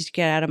just needed to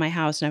get out of my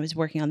house, and I was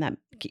working on that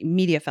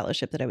media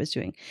fellowship that I was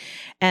doing.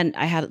 And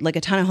I had like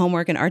a ton of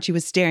homework, and Archie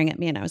was staring at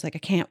me, and I was like, I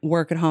can't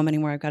work at home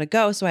anymore. I've got to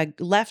go. So I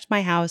left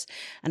my house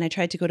and I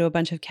tried to go to a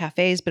bunch of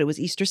cafes, but it was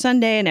Easter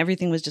Sunday and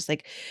everything was just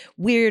like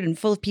weird and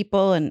full of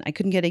people, and I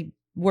couldn't get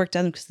work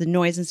done because of the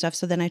noise and stuff.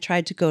 So then I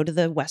tried to go to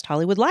the West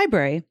Hollywood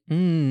Library.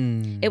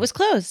 It was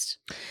closed.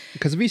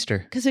 Because of Easter.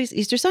 Because it was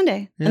Easter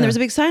Sunday. Yeah. And there was a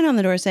big sign on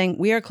the door saying,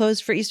 we are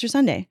closed for Easter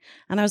Sunday.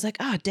 And I was like,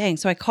 oh, dang.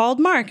 So I called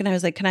Mark and I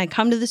was like, can I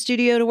come to the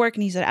studio to work?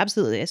 And he said,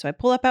 absolutely. So I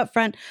pull up out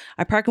front.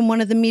 I park in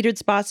one of the metered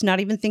spots, not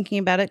even thinking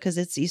about it because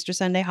it's Easter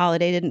Sunday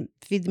holiday. Didn't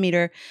feed the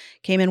meter.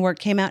 Came in,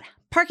 worked, came out.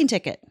 Parking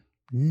ticket.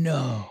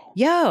 No.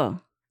 Yo.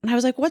 And I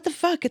was like, what the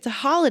fuck? It's a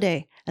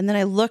holiday. And then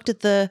I looked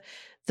at the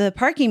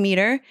parking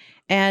meter,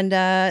 and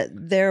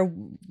there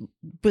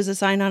was a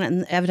sign on it,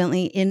 and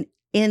evidently in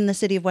in the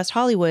city of West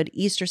Hollywood,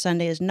 Easter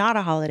Sunday is not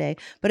a holiday,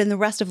 but in the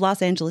rest of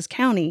Los Angeles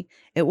County,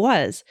 it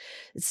was.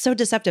 It's so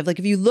deceptive. Like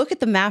if you look at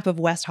the map of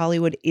West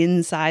Hollywood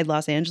inside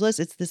Los Angeles,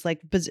 it's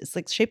like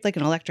shaped like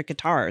an electric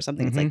guitar or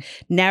something. It's like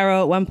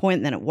narrow at one point,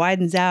 and then it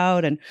widens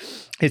out, and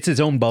It's its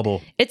own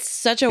bubble. it's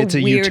such a It's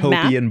a weird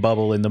utopian map.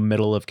 bubble in the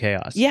middle of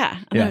chaos. Yeah.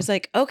 And Yeah. I was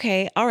like,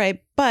 okay, all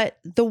right. But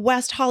the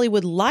West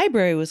Hollywood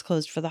Library was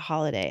closed for the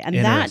holiday. And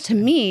that to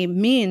Interesting. me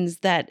means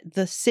that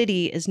the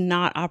city is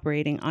not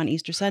operating on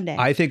Easter Sunday.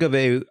 I think of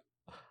a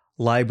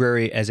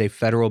library as a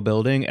federal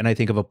building, and I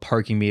think of a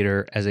parking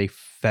meter as a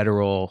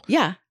federal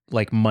yeah.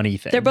 like money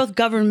thing. They're both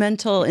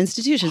governmental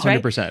institutions, right?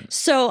 100%.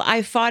 So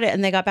I fought it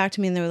and they got back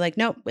to me and they were like,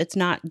 nope, it's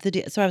not the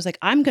deal. So I was like,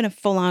 I'm going to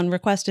full on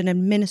request an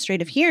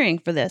administrative hearing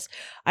for this.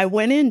 I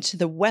went into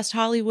the West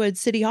Hollywood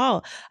City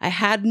Hall. I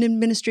had an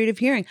administrative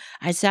hearing.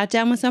 I sat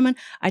down with someone.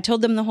 I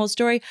told them the whole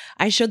story.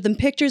 I showed them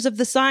pictures of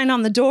the sign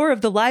on the door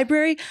of the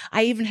library.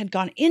 I even had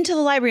gone into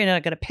the library and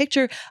I got a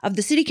picture of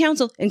the city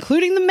council,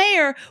 including the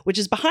mayor, which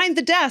is behind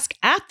the desk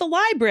at the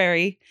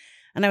library.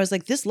 And I was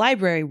like, this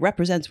library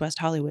represents West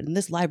Hollywood, and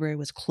this library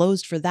was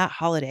closed for that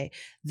holiday.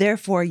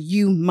 Therefore,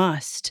 you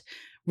must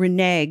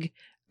renege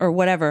or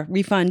whatever,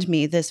 refund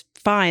me this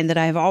fine that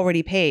I have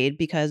already paid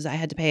because I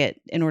had to pay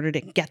it in order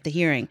to get the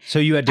hearing. So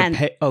you had to And-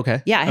 pay.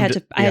 Okay. Yeah, I had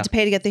to yeah.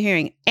 pay to get the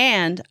hearing.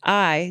 And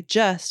I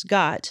just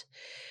got,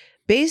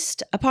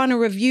 based upon a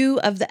review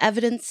of the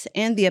evidence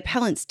and the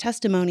appellant's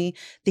testimony,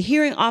 the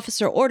hearing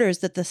officer orders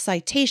that the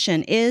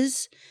citation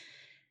is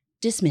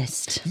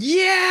dismissed.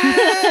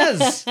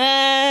 Yes.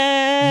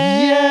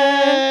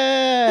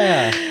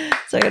 Yeah.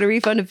 So I got a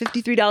refund of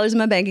 $53 in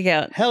my bank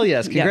account. Hell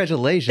yes. Yeah.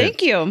 Congratulations.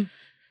 Thank you.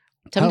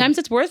 Sometimes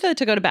it's worth it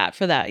to go to bat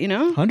for that, you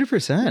know?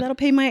 100%. That'll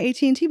pay my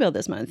AT&T bill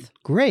this month.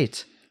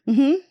 Great.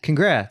 Mm-hmm.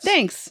 Congrats.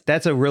 Thanks.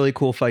 That's a really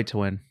cool fight to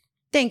win.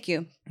 Thank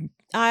you.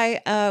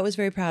 I was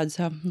very proud,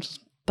 so I'm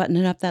just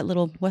buttoning up that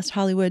little West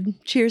Hollywood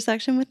cheer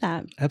section with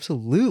that.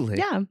 Absolutely.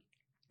 Yeah.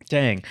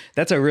 Dang.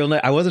 That's a real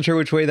I wasn't sure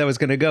which way that was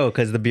going to go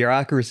because the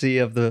bureaucracy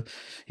of the,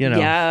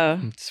 Yeah.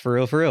 it's for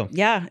real, for real.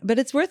 Yeah. But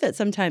it's worth it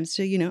sometimes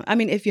to, I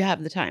mean, if you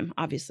have the time,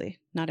 obviously.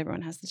 Not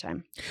everyone has the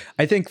time.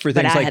 I think for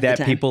But things I like had the that,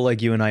 time. people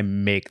like you and I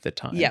make the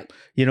time. Yep.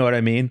 You know what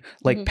I mean?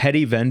 Like Mhm.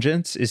 petty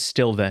vengeance is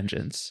still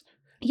vengeance.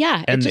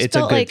 Yeah. And it just it's a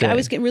felt good like I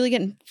was thing. really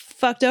getting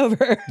fucked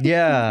over. I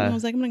Yeah.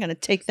 was like, I'm not going to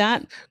take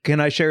that.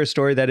 Can I share a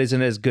story that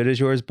isn't as good as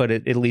yours, but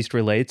it at least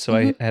relates? So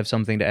I have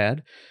something to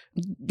add.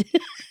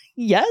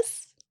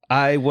 Yes.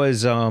 I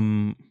was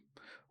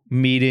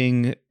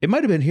meeting, it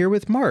might have been here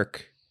with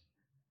Mark.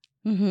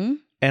 Mm-hmm.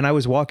 And I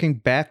was walking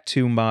back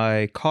to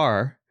my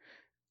car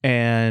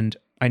and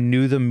I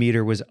knew the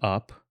meter was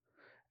up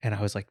and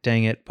I was like,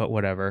 dang it, but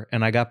whatever.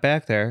 And I got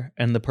back there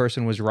and the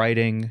person was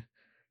writing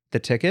the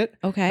ticket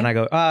Okay. and I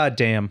go,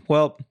 damn.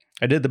 Well,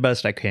 I did the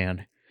best I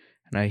can.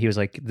 And he was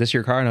like, this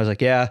your car? And I was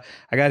like, yeah,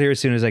 I got here as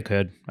soon as I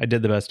could. I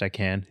did the best I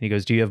can. He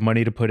goes, do you have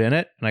money to put in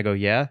it? And I go,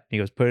 yeah. He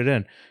goes, put it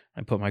in.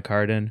 I put my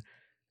card in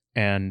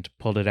and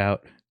pulled it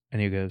out.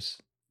 And he goes,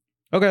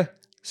 okay,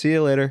 see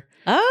you later.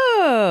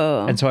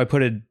 Oh. And so I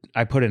put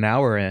an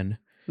hour in.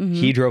 Mhm.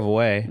 He drove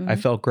away. I Mhm.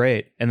 felt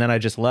great. And then I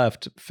just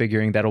left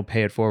figuring that'll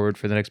pay it forward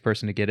for the next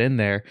person to get in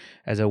there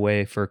as a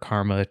way for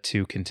karma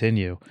to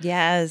continue.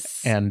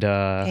 Yes. And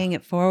paying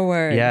it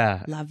forward.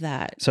 yeah. Love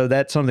that. So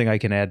that's something I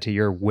can add to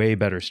your way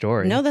better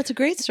story. No, that's a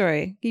great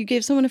story. You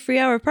gave someone a free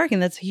hour of parking.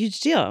 That's a huge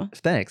deal.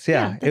 Thanks.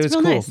 Yeah, Yeah, it that's was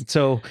real cool. nice.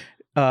 So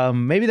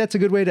maybe that's a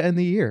good way to end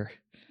the year.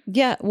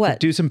 Yeah. What?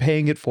 Do some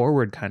paying it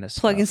forward kind of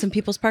stuff. Plug in some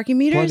people's parking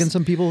meters? Plug in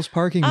some people's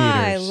parking meters.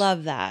 I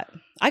love that.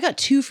 I got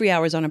 2 free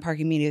hours on a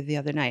parking meter the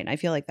other night. And I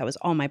feel like that was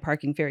all my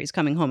parking ferries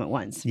coming home at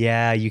once.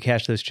 Yeah, you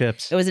cash those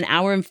chips. It was an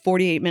hour and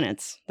 48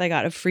 minutes that I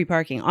got of free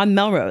parking on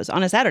Melrose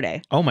on a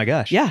Saturday. Oh my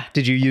gosh. Yeah.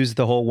 Did you use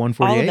the whole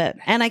 148? All of it.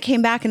 And I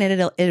came back and it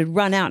had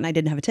run out and I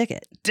didn't have a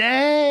ticket.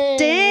 Dang.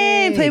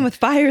 Dang. Playing with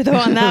fire though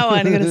on that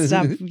one. I'm going to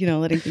stop,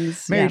 letting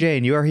things. Mary yeah.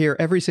 Jane, you are here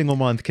every single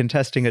month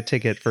contesting a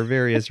ticket for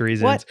various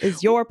reasons. What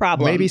is your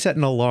problem? Maybe set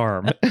an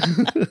alarm.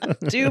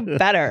 Do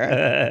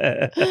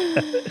better.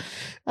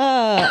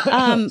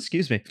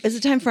 Excuse me. Is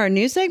it time for our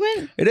news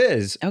segment? It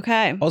is.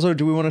 Okay. Also,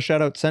 do we want to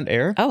shout out Scent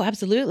Air? Oh,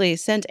 absolutely.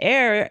 Scent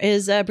Air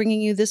is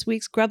bringing you this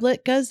week's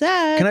Grublet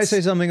Gazette. Can I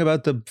say something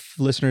about the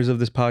listeners of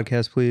this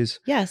podcast, please?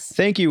 Yes.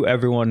 Thank you,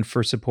 everyone,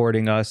 for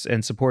supporting us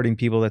and supporting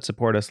people that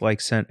support us like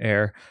Scent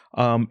Air.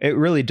 It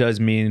really does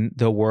mean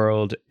the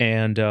world.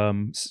 And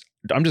I'm just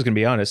going to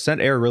be honest. Scent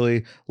Air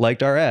really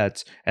liked our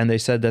ads. And they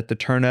said that the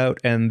turnout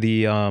and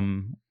the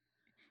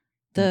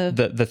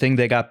thing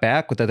they got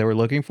back that they were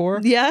looking for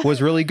Yeah.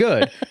 was really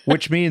good,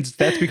 which means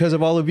that's because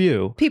of all of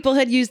you. People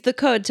had used the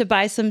code to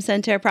buy some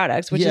Scent Air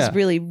products, which Yeah. is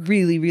really,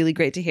 really, really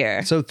great to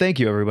hear. So thank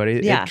you, everybody.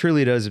 Yeah. It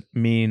truly does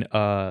mean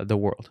the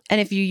world. And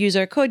if you use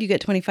our code, you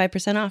get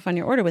 25% off on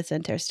your order with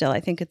Scent Air still. I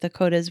think the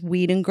code is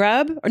Weed and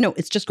Grub. Or no,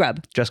 it's just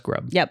Grub. Just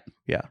grub. Yep.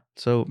 Yeah.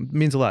 So it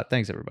means a lot.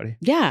 Thanks, everybody.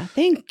 Yeah.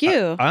 Thank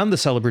you. On the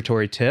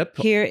celebratory tip,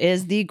 Here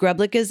is the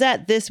Grublet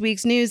Gazette. This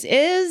week's news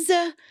is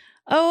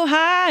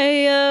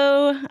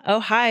Ohio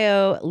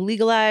Ohio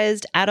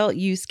legalized adult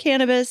use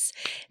cannabis,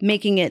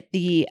 making it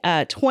the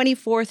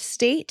 24th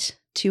state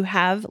to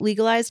have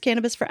legalized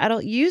cannabis for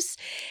adult use.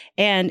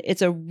 And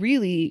it's a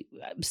really,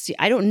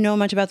 I don't know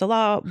much about the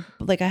law.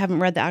 Like I haven't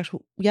read the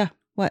actual,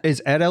 what?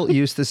 Is adult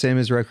use the same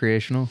as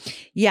recreational?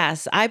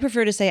 Yes, I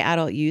prefer to say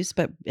adult use,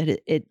 but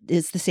it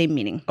is the same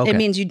meaning. Okay. It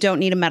means you don't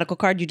need a medical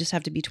card. You just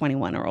have to be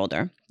 21 or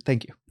older.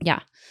 Thank you. Yeah.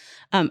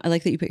 I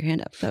like that you put your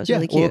hand up. That was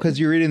really cute. Well, because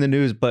you're reading the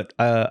news, but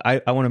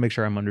I want to make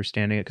sure I'm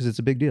understanding it because it's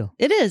a big deal.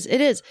 It is.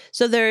 It is.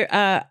 So there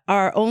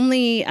are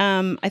only,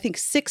 I think,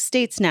 6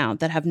 states now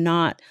that have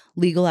not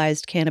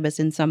legalized cannabis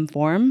in some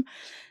form.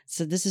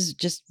 So this is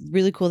just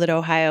really cool that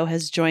Ohio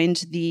has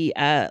joined the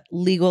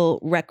legal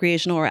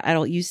recreational or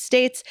adult use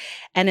states.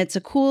 And it's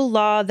a cool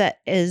law that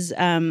is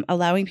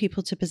allowing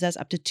people to possess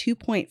up to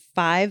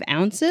 2.5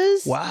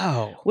 ounces.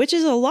 Wow. Which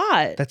is a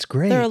lot. That's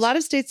great. There are a lot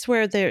of states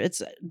where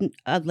it's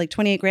like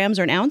 28 grams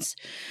or an ounce.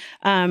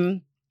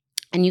 And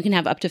you can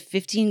have up to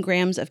 15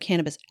 grams of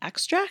cannabis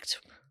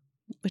extract,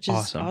 which is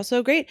Awesome.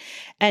 also great.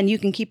 And you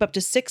can keep up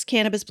to 6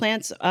 cannabis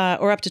plants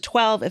or up to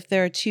 12 if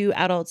there are 2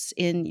 adults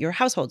in your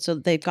household. So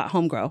they've got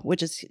home grow,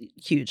 which is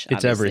huge.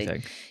 It's obviously.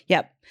 everything.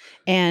 Yep.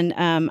 And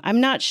I'm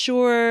not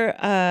sure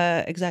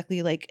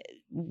exactly like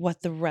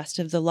what the rest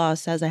of the law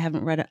says. I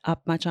haven't read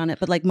up much on it,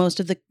 but like most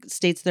of the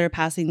states that are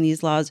passing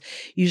these laws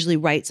usually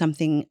write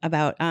something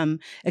about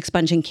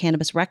expunging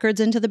cannabis records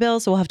into the bill.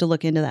 So we'll have to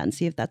look into that and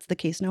see if that's the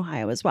case in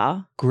Ohio as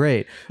well.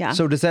 Great. Yeah.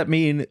 So does that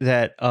mean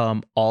that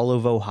all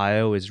of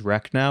Ohio is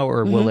rec now,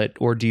 or will it,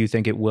 or do you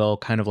think it will,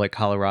 kind of like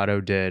Colorado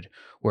did,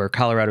 where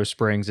Colorado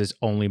Springs is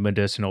only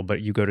medicinal,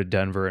 but you go to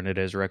Denver and it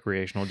is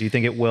recreational? Do you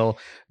think it will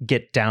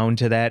get down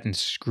to that and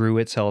screw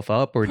itself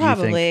up, or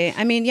Probably. do you think?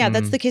 I mean, yeah,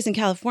 that's the case in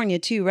California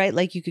too, right?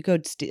 Like you could go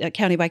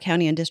county by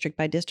county and district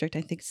by district.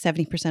 I think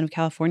 70% of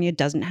California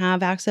doesn't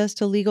have access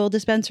to legal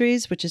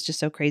dispensaries, which is just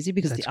so crazy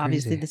because That's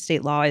obviously crazy. the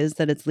state law is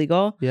that it's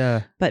legal.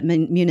 Yeah. But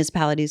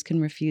municipalities can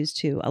refuse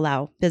to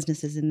allow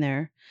businesses in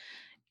their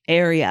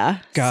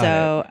area.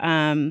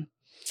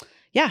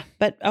 Yeah,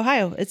 but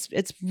Ohio, it's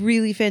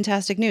really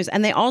fantastic news.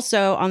 And they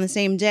also, on the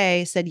same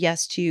day, said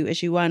yes to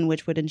issue 1,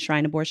 which would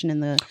enshrine abortion in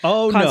the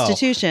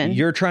Constitution. No.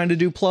 You're trying to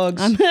do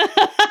plugs?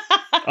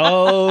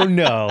 Oh,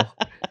 no.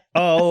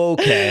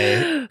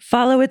 Okay.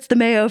 Follow It's the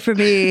Mayo for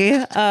me,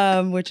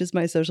 which is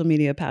my social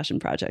media passion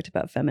project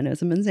about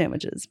feminism and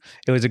sandwiches.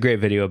 It was a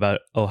great video about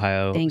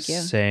Ohio Thank you.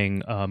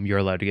 saying you're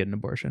allowed to get an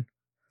abortion.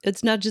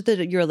 It's not just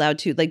that you're allowed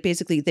to, like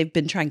basically they've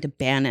been trying to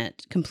ban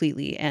it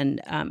completely. And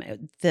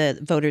the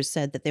voters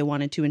said that they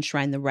wanted to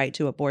enshrine the right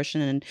to abortion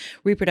and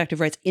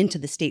reproductive rights into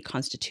the state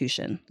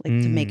constitution,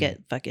 like to make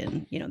it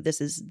fucking, this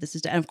is,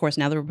 and of course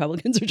now the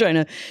Republicans are trying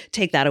to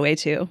take that away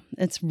too.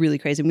 It's really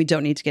crazy. And we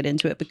don't need to get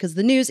into it because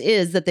the news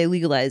is that they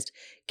legalized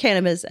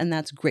cannabis and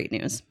that's great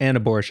news. And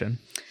abortion.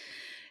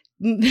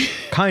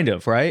 Kind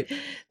of, right?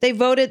 They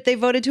voted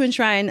to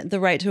enshrine the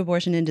right to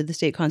abortion into the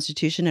state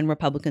constitution and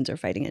Republicans are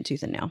fighting it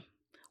tooth and nail.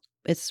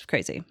 It's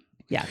crazy.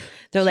 Yeah.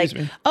 They're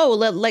Excuse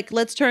like,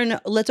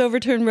 let's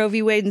overturn Roe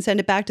v. Wade and send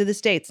it back to the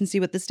states and see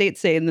what the states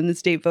say. And then the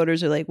state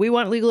voters are like, we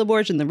want legal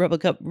abortion. The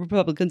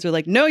Republicans are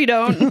like, no, you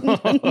don't.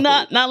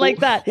 not like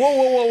that.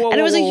 Whoa. And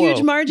it was a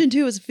huge margin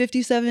too. It was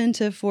 57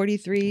 to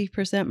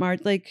 43%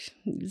 margin. Like,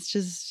 it's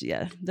just,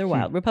 yeah, they're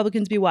wild.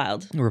 Republicans be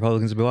wild.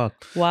 Republicans be wild.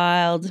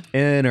 Wild.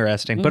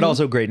 Interesting, but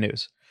also great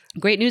news.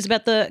 Great news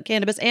about the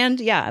cannabis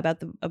and about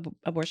the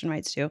abortion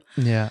rights too.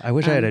 Yeah, I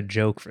wish I had a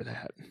joke for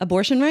that.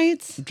 Abortion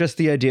rights? Just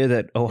the idea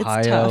that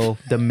Ohio,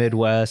 the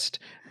Midwest,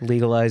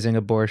 legalizing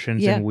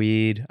abortions and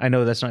weed. I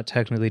know that's not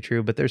technically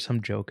true, but there's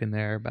some joke in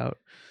there about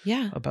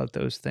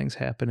those things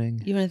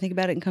happening. You want to think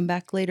about it and come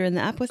back later in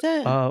the app with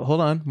it? Hold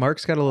on.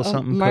 Mark's got a little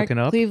something Mark cooking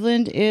up.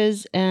 Cleveland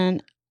is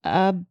an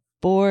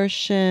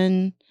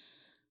abortion.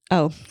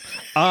 Oh.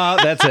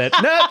 That's it.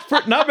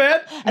 Not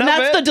bad. And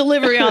that's the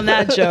delivery on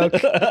that joke.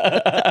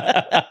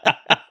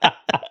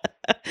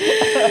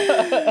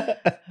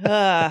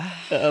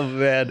 Oh,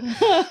 man.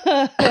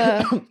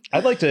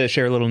 I'd like to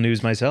share a little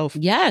news myself.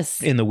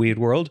 Yes. In the weed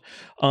world.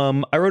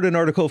 I wrote an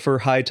article for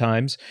High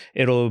Times.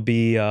 It'll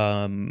be,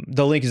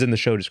 the link is in the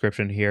show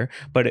description here,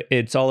 but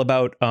it's all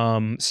about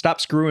stop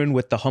screwing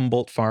with the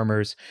Humboldt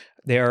farmers.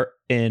 They are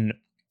in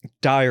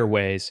dire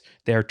ways.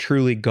 They are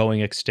truly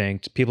going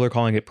extinct. People are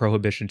calling it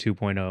Prohibition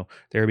 2.0.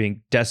 They're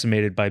being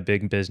decimated by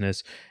big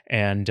business.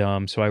 And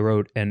so I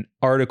wrote an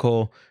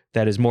article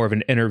that is more of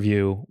an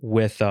interview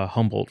with a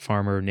Humboldt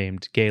farmer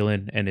named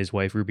Galen and his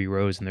wife Ruby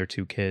Rose and their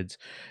 2 kids,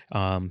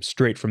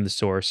 straight from the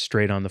source,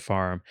 straight on the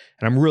farm.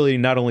 And I'm really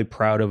not only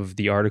proud of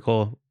the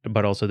article,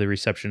 but also the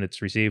reception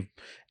it's received.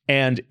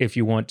 And if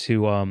you want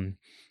to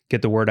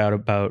get the word out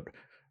about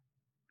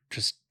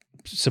just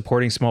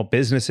supporting small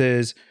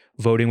businesses,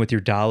 voting with your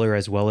dollar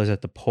as well as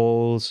at the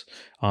polls.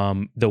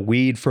 The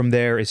weed from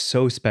there is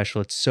so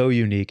special. It's so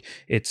unique.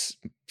 It's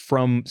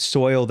from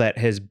soil that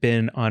has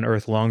been on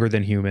Earth longer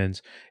than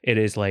humans. It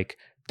is like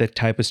the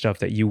type of stuff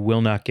that you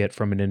will not get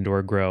from an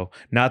indoor grow.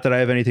 Not that I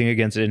have anything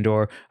against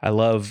indoor. I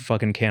love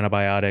fucking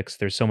cannabiotics.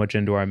 There's so much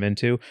indoor I'm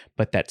into,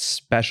 but that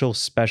special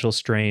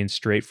strain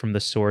straight from the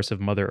source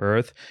of Mother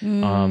Earth,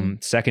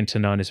 second to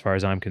none as far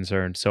as I'm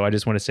concerned. So I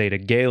just want to say to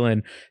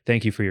Galen,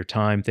 thank you for your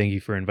time. Thank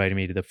you for inviting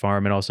me to the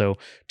farm, and also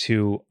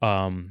to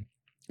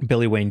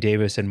Billy Wayne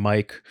Davis and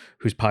Mike,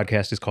 whose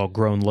podcast is called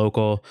Grown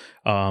Local.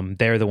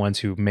 They're the ones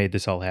who made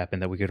this all happen,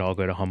 that we could all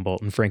go to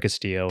Humboldt, and Frank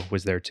Castillo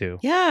was there too.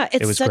 Yeah,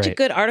 It it's was such a great.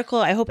 good article.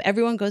 I hope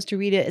everyone goes to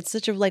read it. It's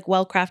such a like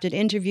well-crafted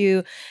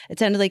interview. It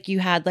sounded like you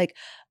had like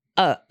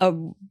a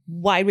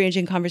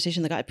wide-ranging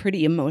conversation that got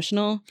pretty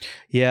emotional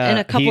Yeah. in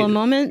a couple of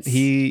moments.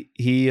 He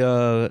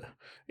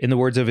in the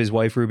words of his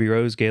wife, Ruby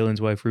Rose,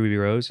 Galen's wife, Ruby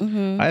Rose,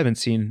 Mhm. I haven't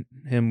seen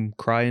him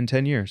cry in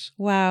 10 years.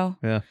 Wow.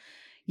 Yeah.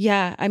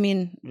 Yeah, I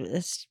mean,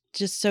 it's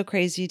just so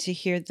crazy to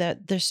hear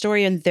that their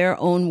story in their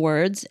own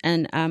words,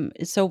 and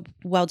it's so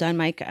well done,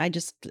 Mike.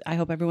 I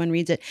hope everyone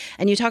reads it.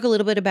 And you talk a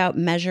little bit about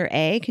Measure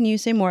A. Can you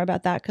say more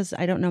about that? Because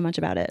I don't know much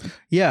about it.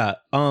 Yeah.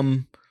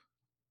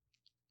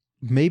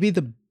 Maybe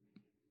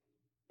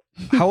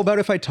how about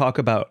if I talk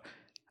about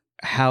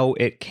how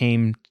it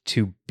came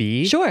to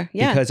be? Sure.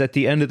 Yeah. Because at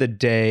the end of the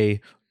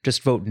day,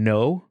 just vote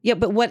no. Yeah,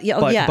 but what? Yeah,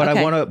 But okay.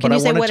 I want to. Can But you I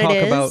say want what to it talk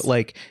is? about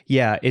like,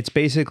 yeah, it's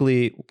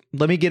basically.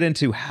 Let me get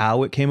into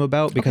how it came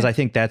about, because Okay. I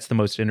think that's the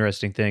most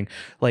interesting thing.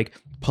 Like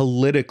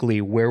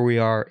politically, where we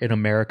are in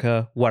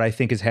America, what I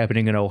think is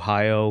happening in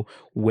Ohio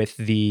with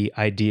the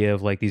idea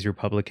of like these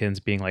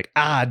Republicans being like,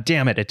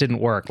 damn it didn't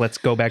work. Let's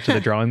go back to the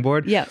drawing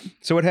board. Yeah.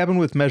 So what happened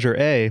with Measure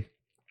A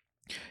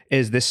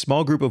is this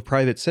small group of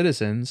private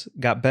citizens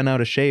got bent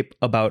out of shape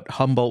about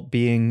Humboldt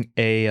being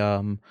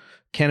a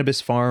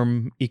cannabis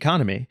farm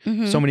economy.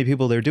 Mhm. So many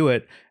people there do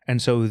it. And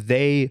so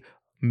they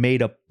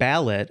made a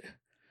ballot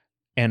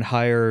and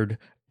hired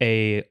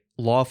a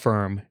law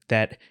firm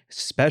that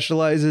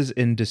specializes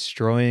in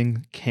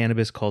destroying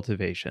cannabis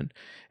cultivation.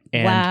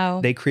 And Wow.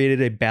 they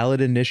created a ballot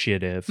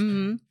initiative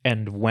Mhm.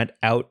 and went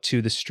out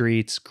to the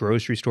streets,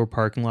 grocery store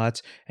parking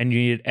lots, and you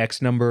needed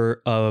X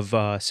number of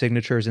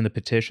signatures in the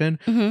petition.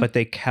 Mhm. But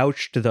they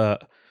couched the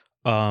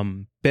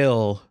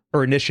bill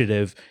or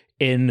initiative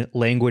in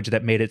language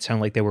that made it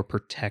sound like they were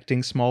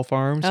protecting small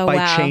farms Oh, by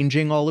wow.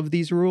 changing all of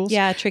these rules.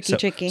 Yeah,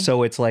 tricky.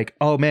 So it's like,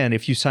 oh man,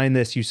 if you sign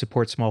this, you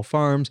support small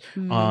farms.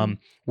 Mhm.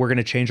 We're going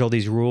to change all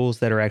these rules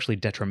that are actually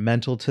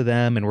detrimental to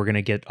them, and we're going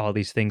to get all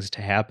these things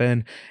to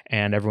happen.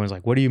 And everyone's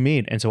like, what do you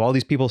mean? And so all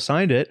these people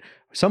signed it.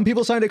 Some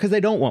people signed it because they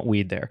don't want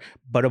weed there,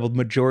 but a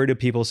majority of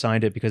people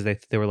signed it because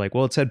they were like,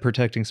 well, it said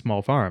protecting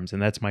small farms,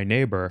 and that's my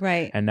neighbor.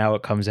 Right. And now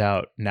it comes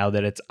out, now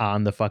that it's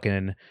on the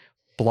fucking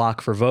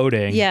block for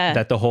voting, Yeah.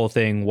 that the whole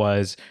thing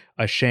was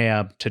a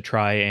sham to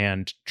try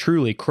and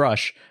truly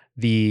crush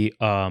the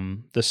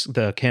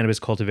cannabis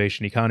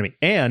cultivation economy.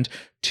 And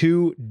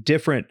two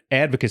different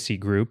advocacy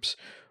groups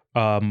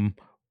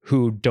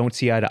who don't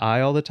see eye to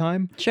eye all the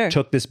time Sure.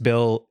 took this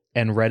bill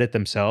and read it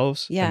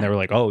themselves. Yeah. And they were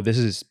like, oh, this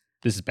is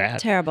bad.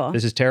 Terrible.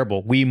 This is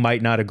terrible. We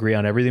might not agree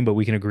on everything, but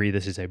we can agree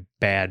this is a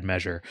bad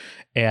measure.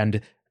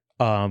 And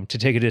to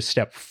take it a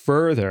step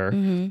further,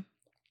 Mhm.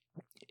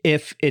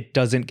 if it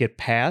doesn't get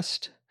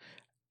passed,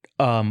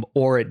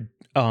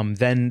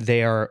 then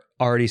they are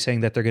already saying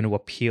that they're going to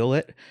appeal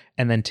it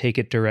and then take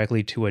it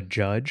directly to a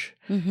judge,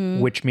 Mhm.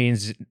 which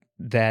means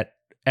that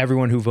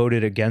everyone who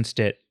voted against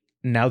it,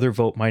 now their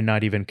vote might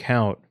not even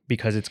count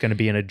because it's going to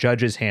be in a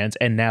judge's hands.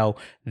 And now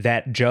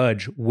that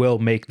judge will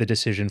make the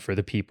decision for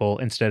the people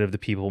instead of the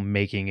people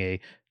making a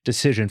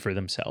decision for This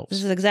themselves.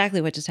 is exactly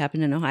what just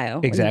happened in Ohio.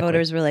 When Exactly. the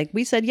voters were like,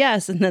 we said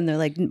yes. And then they're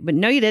like, but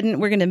no, you didn't.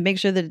 We're going to make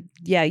sure that,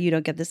 you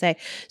don't get the say.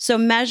 So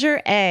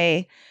Measure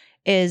A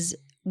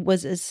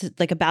was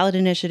like a ballot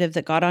initiative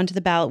that got onto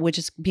the ballot, which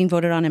is being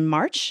voted on in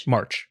March.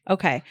 March.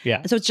 Okay.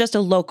 Yeah. So it's just a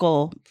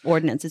local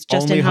ordinance. It's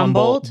just Only in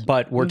Humboldt.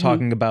 but we're Mhm.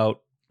 talking about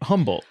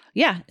Humboldt.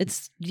 Yeah.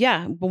 It's,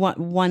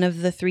 one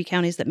of the three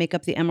counties that make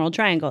up the Emerald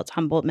Triangle. It's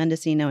Humboldt,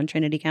 Mendocino, and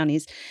Trinity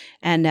counties.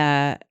 And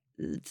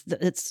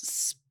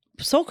it's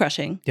soul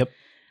crushing. Yep.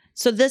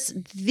 So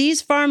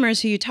these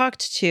farmers who you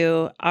talked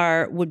to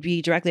would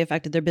be directly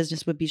affected. Their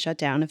business would be shut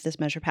down if this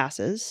measure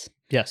passes.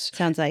 Yes.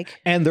 Sounds like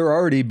And they're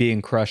already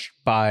being crushed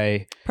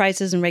by,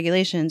 prices and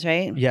regulations,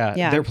 right?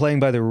 yeah, they're playing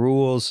by the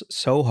rules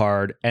so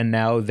hard. And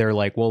now they're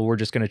like, well, we're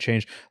just going to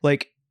change.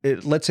 Like,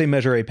 let's say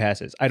Measure A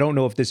passes. I don't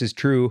know if this is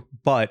true,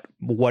 but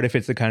what if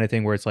it's the kind of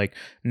thing where it's like,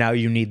 now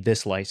you need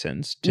this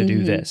license to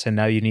do Mhm. this, and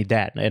now you need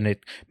that. And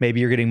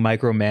maybe you're getting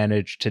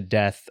micromanaged to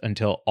death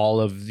until all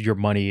of your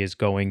money is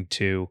going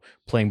to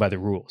playing by the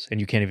rules and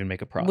you can't even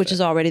make a profit. Which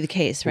is already the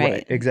case, right?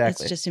 Right,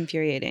 exactly. It's just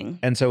infuriating.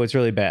 And so it's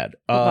really bad.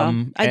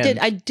 Well, I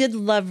and- did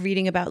love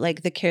reading about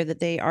like the care that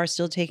they are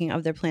still taking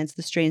of their plants,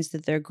 the strains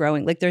that they're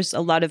growing. Like there's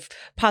a lot of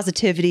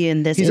positivity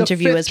in this He's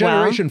interview a fifth as well.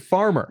 generation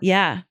farmer.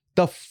 Yeah.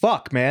 the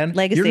fuck, man?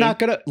 Legacy.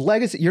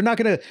 You're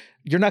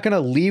not gonna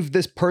leave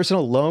this person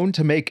alone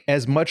to make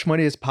as much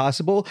money as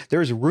possible.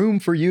 There's room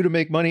for you to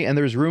make money, and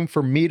there's room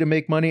for me to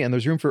make money, and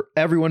there's room for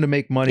everyone to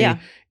make money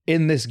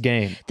in this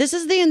game. This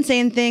is the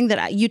insane thing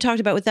that you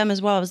talked about with them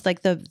as well. It was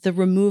like the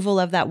removal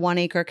of that 1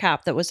 acre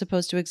cap that was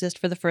supposed to exist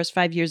for the first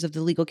 5 years of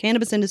the legal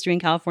cannabis industry in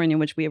California,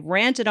 which we have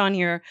ranted on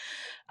here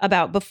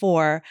about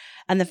before.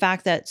 And the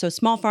fact that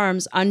small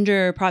farms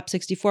under Prop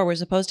 64 were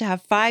supposed to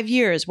have 5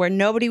 years where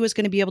nobody was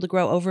going to be able to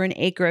grow over an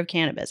acre of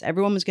cannabis.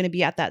 Everyone was going to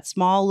be at that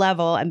small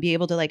level and be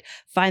able to like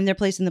find their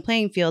place in the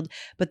playing field.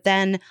 But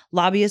then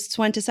lobbyists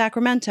went to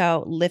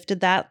Sacramento, lifted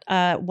that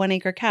 1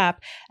 acre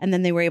cap, and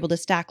then they were able to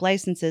stack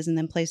licenses. And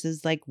then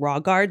places like Raw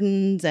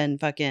Gardens and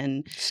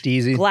fucking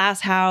Steezy.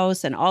 Glass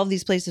House and all of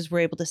these places were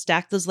able to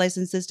stack those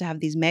licenses to have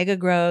these mega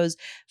grows,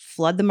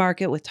 flood the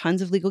market with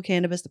tons of legal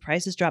cannabis. The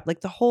prices drop.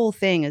 Like the whole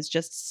thing is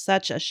just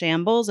such a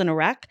shambles and a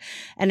wreck.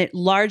 And it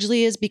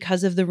largely is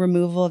because of the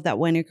removal of that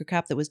 1 acre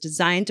cap that was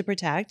designed to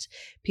protect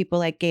people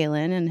like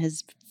Galen and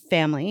his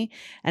family.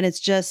 And it's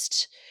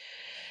just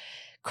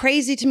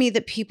crazy to me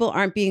that people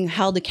aren't being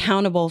held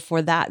accountable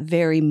for that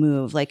very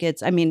move. Like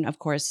of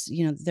course,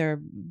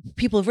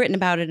 people have written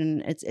about it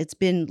and it's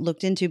been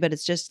looked into, but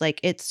it's just like,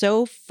 it's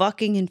so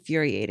fucking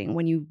infuriating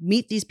when you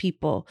meet these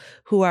people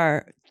who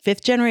are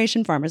 5th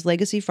generation farmers,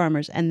 legacy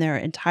farmers, and their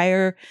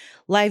entire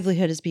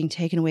livelihood is being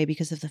taken away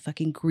because of the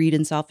fucking greed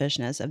and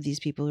selfishness of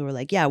these people who are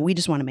like, yeah, we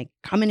just want to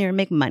come in here and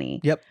make money.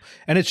 Yep.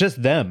 And it's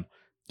just them.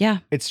 Yeah.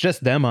 It's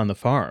just them on the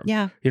farm.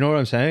 Yeah. You know what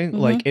I'm saying? Mm-hmm.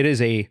 Like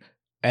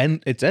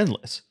it's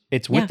endless.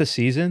 It's with the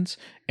seasons,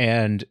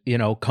 and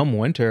come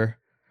winter,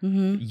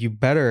 you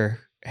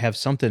better have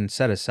something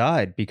set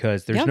aside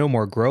because there's no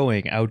more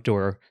growing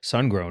outdoor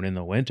sun grown in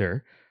the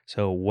winter.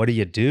 So what do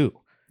you do?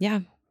 Yeah.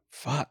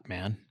 Fuck,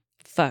 man.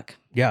 Fuck.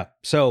 Yeah.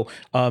 So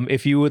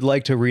if you would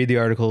like to read the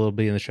article, it'll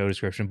be in the show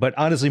description. But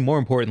honestly, more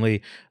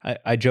importantly,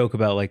 I joke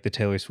about like the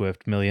Taylor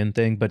Swift million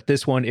thing. But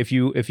this one, if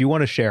you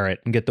want to share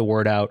it and get the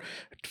word out,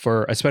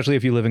 especially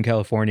if you live in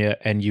California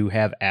and you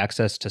have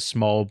access to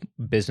small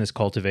business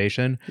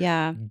cultivation,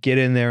 get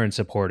in there and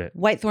support it.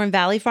 Whitethorn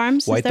Valley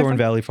Farms. Whitethorn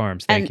Valley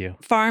Farms. Thank you.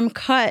 Farm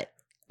Cut,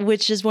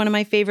 which is one of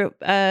my favorite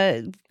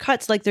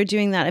cuts. Like they're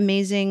doing that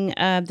amazing,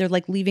 they're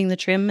like leaving the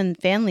trim and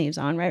fan leaves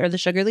on, right? Or the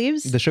sugar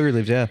leaves. The sugar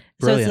leaves, yeah.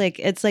 Brilliant.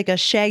 So it's like a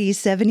shaggy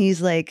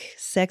 70s, like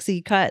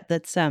sexy cut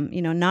that's,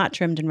 not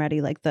trimmed and ready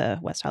like the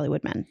West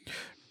Hollywood men.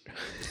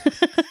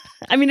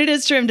 I mean, it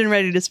is trimmed and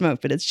ready to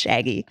smoke, but it's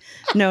shaggy.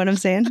 Know what I'm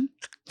saying?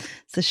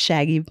 It's a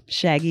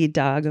shaggy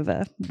dog of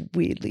a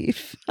weed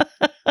leaf.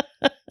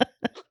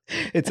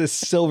 It's a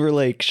Silver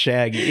Lake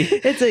Shaggy.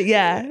 It's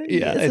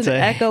an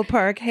Echo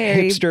Park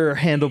hairy hipster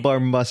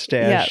handlebar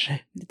mustache.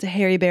 Yep. It's a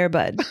hairy bear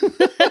bud.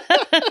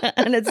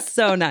 And it's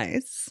so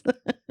nice.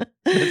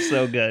 It's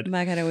so good.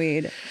 My kind of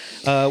weed.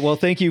 Well,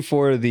 thank you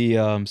for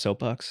the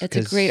soapbox. It's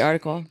a great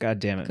article. God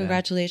damn it.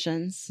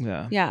 Congratulations.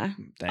 Man. Yeah.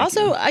 Thank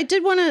also, you. I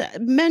did want to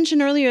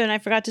mention earlier, and I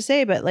forgot to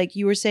say, but like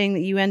you were saying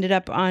that you ended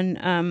up on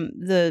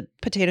the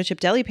Potato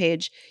Chip Deli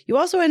page. You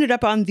also ended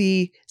up on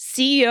the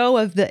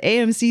CEO of the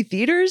AMC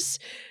Theaters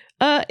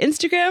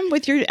Instagram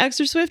with your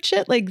Extra Swift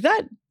shit. Like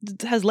that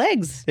has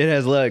legs. It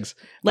has legs.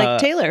 Like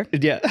Taylor.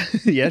 Yeah.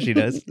 Yeah, she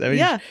does. I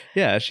mean,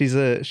 yeah, she's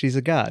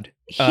a god.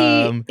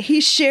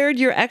 He shared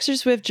your Extra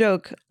Swift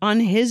joke on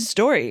his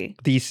story.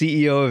 The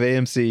CEO of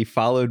AMC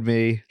followed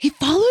me. He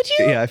followed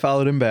you? Yeah, I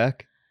followed him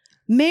back.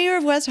 Mayor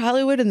of West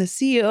Hollywood and the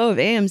CEO of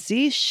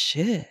AMC?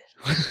 Shit.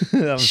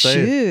 I'm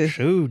saying,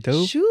 shoo,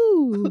 dope.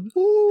 Shoo.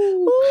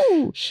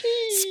 Ooh.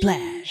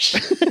 Splash.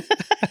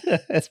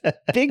 It's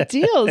big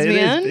deals, man.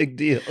 It is big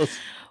deals.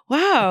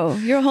 Wow,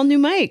 you're a whole new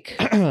Mike.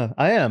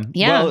 I am.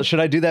 Yeah. Well, should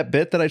I do that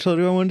bit that I told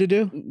you I wanted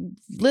to do?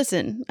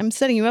 Listen, I'm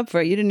setting you up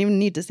for it. You didn't even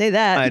need to say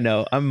that. I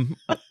know. I'm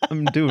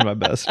doing my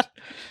best.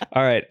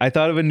 All right. I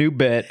thought of a new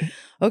bit.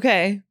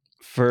 Okay.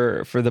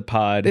 For the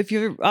pod. If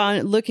you're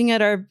looking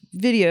at our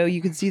video, you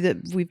can see that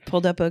we've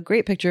pulled up a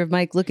great picture of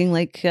Mike looking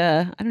like,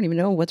 I don't even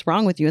know what's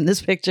wrong with you in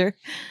this picture.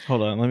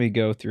 Hold on. Let me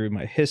go through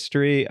my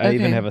history. I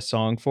even have a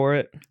song for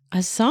it.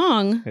 A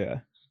song?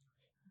 Yeah.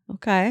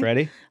 Okay.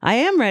 Ready? I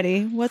am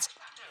ready.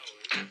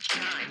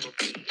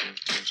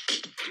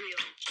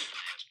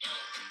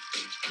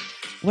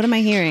 What am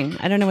I hearing?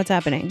 I don't know what's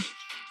happening.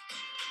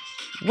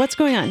 What's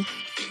going on?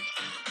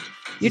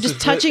 You're just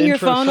touching your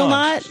phone a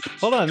lot?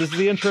 Hold on. This is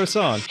the intro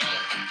song.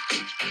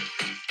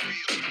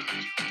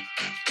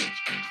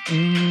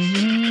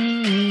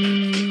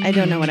 I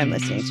don't know what I'm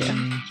listening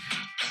to.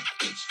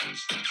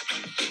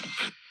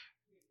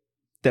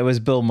 That was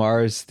Bill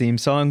Maher's theme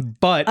song,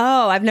 but...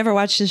 Oh, I've never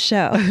watched his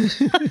show.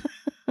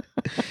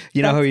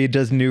 You know how he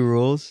does New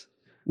Rules?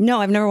 No,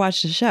 I've never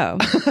watched his show.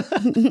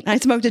 I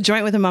smoked a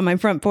joint with him on my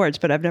front porch,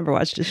 but I've never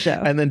watched his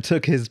show. And then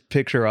took his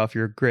picture off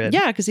your grid.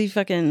 Yeah, because he's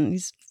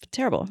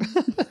terrible.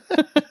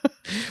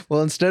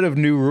 Well, instead of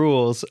New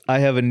Rules, I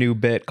have a new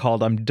bit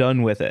called I'm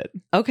Done With It.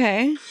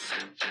 Okay.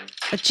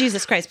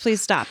 Jesus Christ,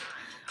 please stop.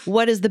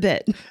 What is the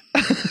bit?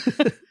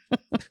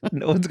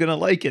 No one's going to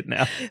like it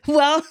now.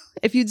 Well,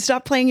 if you'd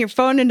stop playing your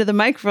phone into the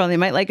microphone, they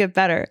might like it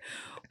better.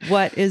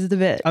 What is the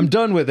bit? I'm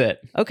done with it.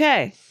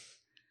 Okay.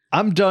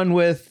 I'm done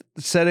with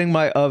setting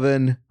my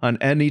oven on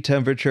any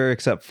temperature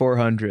except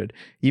 400.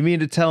 You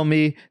mean to tell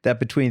me that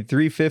between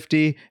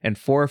 350 and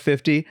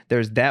 450,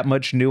 there's that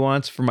much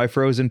nuance for my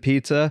frozen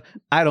pizza?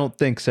 I don't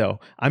think so.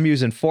 I'm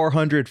using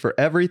 400 for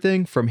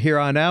everything from here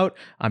on out.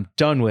 I'm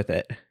done with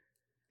it.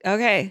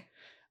 Okay.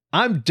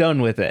 I'm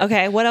done with it.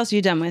 Okay. What else are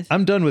you done with?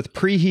 I'm done with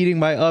preheating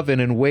my oven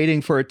and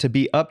waiting for it to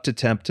be up to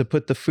temp to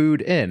put the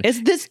food in.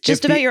 Is this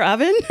just about your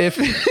oven? If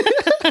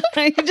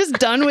Are you just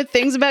done with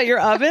things about your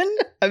oven?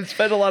 I've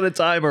spent a lot of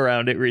time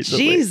around it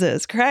recently.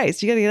 Jesus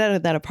Christ. You got to get out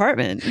of that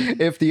apartment.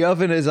 If the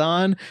oven is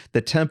on,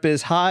 the temp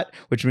is hot,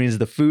 which means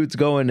the food's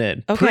going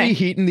in. Okay.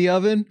 Preheating the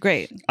oven,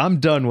 Great. I'm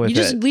done with You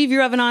just it. leave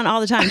your oven on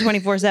all the time,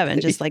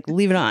 24/7. Just like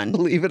leave it on.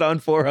 Leave it on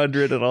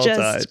 400 at all Just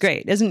times.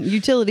 great. Isn't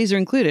utilities are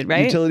included,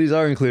 right? Utilities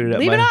are included.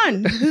 Leave it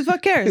on. Who the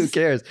fuck cares? Who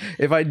cares?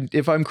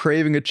 If I'm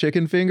craving a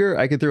chicken finger,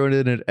 I can throw it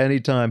in at any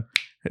time.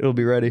 It'll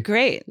be ready.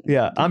 Great.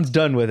 Yeah, I'm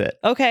done with it.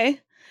 Okay.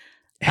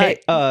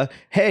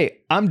 Hey,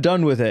 I'm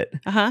done with it.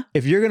 Uh-huh.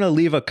 If you're going to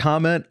leave a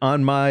comment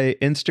on my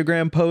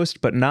Instagram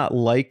post but not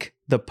like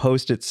the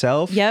post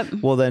itself, Yep.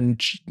 well then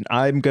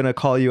I'm going to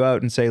call you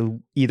out and say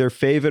either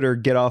fave it or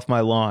get off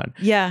my lawn.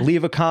 Yeah.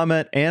 Leave a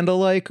comment and a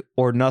like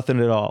or nothing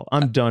at all.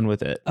 I'm done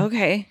with it.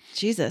 Okay.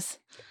 Jesus.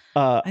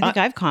 I think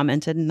I've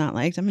commented and not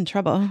liked. I'm in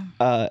trouble.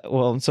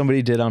 Well,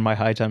 somebody did on my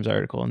High Times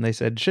article and they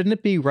said, shouldn't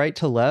it be right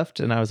to left?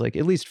 And I was like,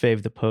 at least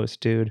fave the post,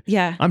 dude.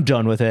 Yeah. I'm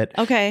done with it.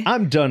 Okay.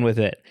 I'm done with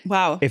it.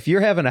 Wow. If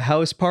you're having a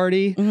house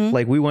party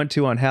like we went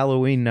to on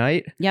Halloween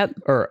night Yep.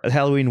 or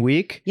Halloween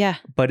week, Yeah.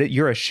 but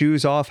you're a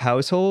shoes off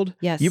household,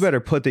 Yes. you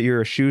better put that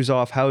you're a shoes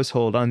off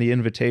household on the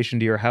invitation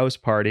to your house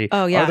party.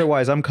 Oh, yeah.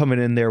 Otherwise, I'm coming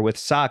in there with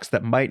socks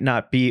that might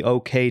not be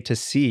okay to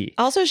see.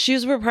 Also,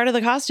 shoes were part of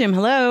the costume.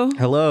 Hello.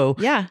 Hello.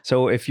 Yeah.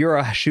 So if you're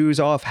a shoes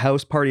off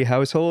house party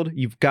household,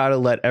 you've got to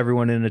let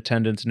everyone in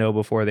attendance know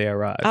before they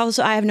arrive.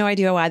 Also, I have no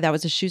idea why that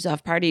was a shoes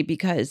off party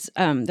because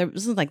there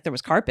wasn't like there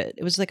was carpet.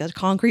 It was like a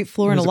concrete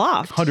floor in a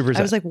loft. 100%.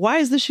 I was like, why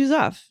is the shoes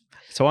off?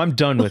 So I'm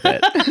done with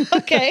it.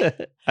 Okay.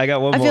 I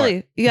got one I more. feel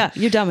you. Yeah,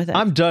 you're done with it.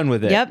 I'm done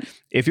with it. Yep.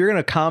 If you're going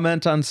to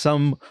comment on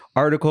some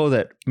article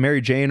that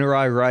Mary Jane or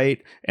I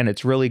write and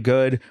it's really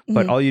good,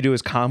 but all you do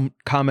is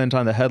comment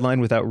on the headline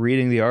without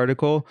reading the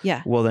article,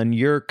 Yeah. well, then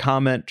your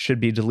comment should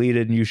be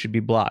deleted and you should be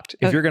blocked.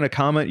 If Okay. you're going to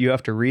comment, you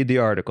have to read the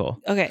article.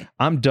 Okay.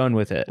 I'm done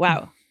with it.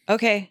 Wow.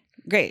 Okay.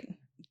 Great.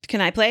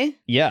 Can I play?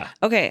 Yeah.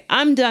 Okay.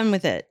 I'm done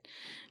with it.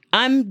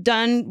 I'm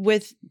done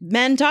with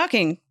men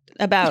talking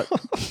about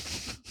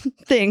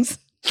things.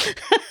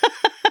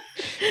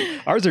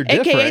 Ours are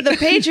different. AKA the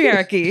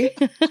patriarchy.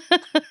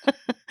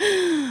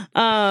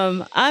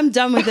 I'm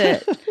done with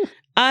it.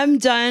 I'm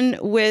done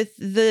with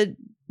the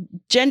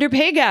gender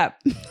pay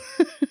gap.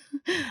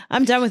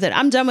 I'm done with it.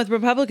 I'm done with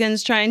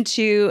Republicans trying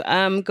to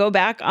go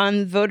back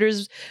on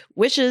voters'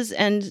 wishes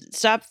and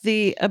stop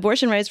the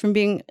abortion rights from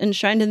being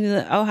enshrined in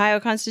the Ohio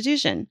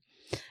Constitution.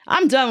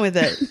 I'm done with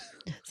it.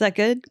 Is that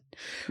good?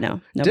 No,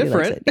 nobody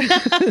Different.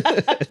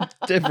 likes it.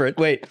 Different.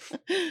 Wait.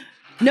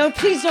 No,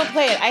 please don't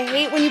play it. I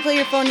hate when you play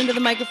your phone into the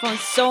microphone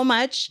so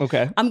much.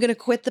 Okay. I'm going to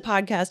quit the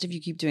podcast if you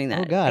keep doing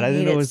that. Oh, God. I didn't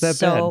hate know it was that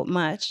so bad.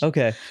 much.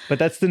 Okay. But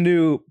that's the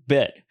new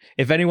bit.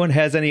 If anyone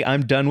has any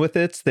I'm done with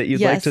it that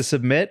you'd like Yes. to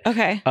submit,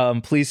 Okay.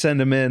 please send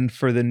them in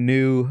for the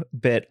new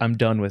bit. I'm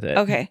done with it.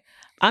 Okay.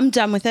 I'm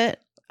done with it.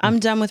 I'm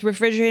done with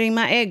refrigerating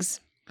my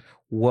eggs.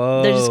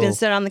 Whoa. They're just going to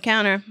sit on the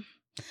counter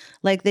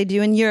like they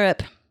do in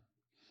Europe.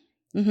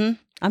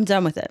 I'm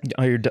done with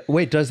it.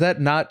 Wait, does that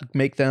not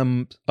make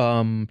them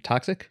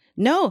toxic?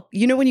 No,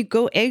 you know when you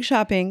go egg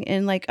shopping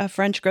in like a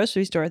French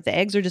grocery store, the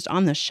eggs are just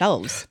on the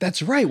shelves.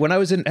 That's right. When I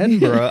was in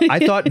Edinburgh, I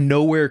thought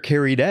nowhere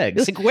carried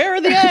eggs. It's like, where are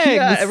the eggs?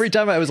 Yeah, every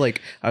time I was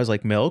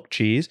like milk,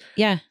 cheese.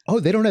 Yeah. Oh,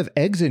 they don't have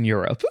eggs in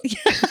Europe.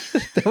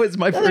 That was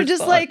my first They're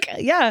just thought. like,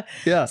 yeah,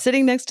 Yeah.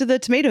 sitting next to the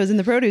tomatoes in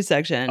the produce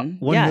section.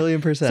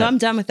 1,000,000%. So I'm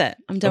done with it.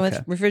 I'm done Okay.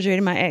 with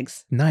refrigerating my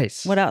eggs.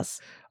 Nice. What else?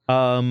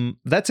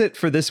 That's it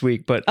for this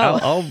week, but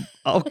Oh.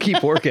 I'll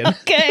keep working.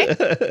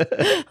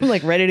 Okay. I'm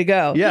like ready to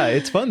go. Yeah,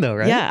 it's fun though,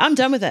 right? Yeah, I'm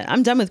done with it.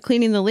 I'm done with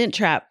cleaning the lint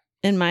trap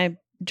in my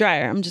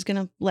dryer. I'm just going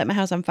to light my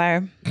house on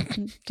fire.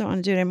 Don't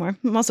want to do it anymore.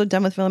 I'm also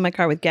done with filling my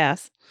car with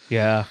gas.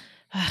 Yeah.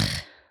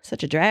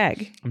 Such a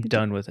drag. I'm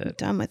done with it.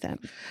 Done with it.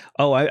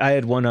 Oh, I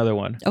had one other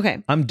one.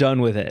 Okay. I'm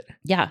done with it.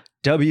 Yeah.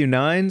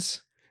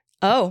 W9s,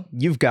 Oh,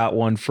 you've got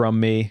one from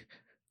me.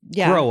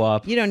 yeah. Grow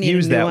up. You don't need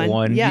Use a new that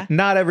one. Yeah.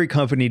 Not every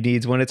company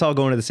needs one. It's all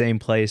going to the same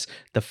place.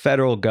 The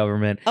federal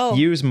government. Oh.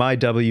 Use my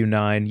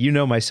W9. You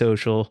know my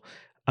social.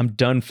 I'm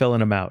done filling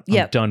them out. I'm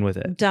Yep. done with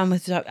it. Done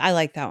with. I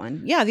like that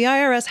one. Yeah, the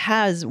IRS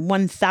has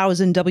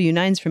 1,000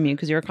 W-9s from you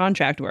because you're a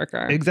contract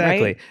worker.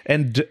 Exactly.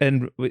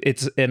 right?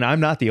 And I'm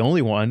not the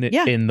only one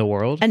Yeah. in the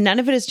world. And none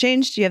of it has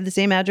changed. You have the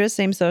same address,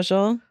 same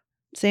social,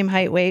 same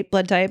height, weight,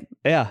 blood type,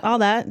 Yeah. all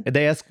that.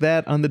 They ask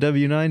that on the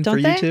W9 Don't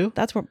for they? you too?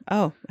 That's where.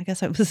 Oh, I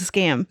guess that was a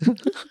scam.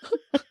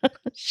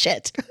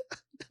 Shit.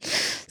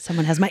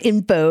 Someone has my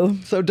info.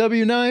 So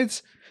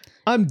W9s,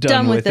 I'm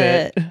done with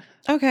it.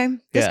 Okay.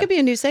 This Yeah. could be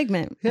a new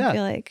segment. Yeah. I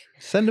feel like.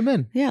 Send them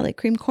in. Yeah, like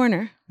Cream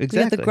Corner.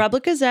 Exactly. We got the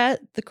Grublet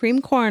Gazette, the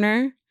Cream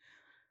Corner.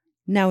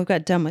 Now we've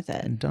got Done With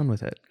It. And done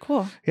with it.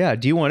 Cool. Yeah.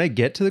 Do you want to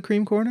get to the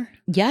cream corner?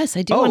 Yes,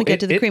 I do want to get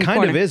to the Cream It kind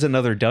Corner. of is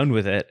another done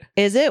with it.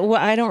 Is it? Well,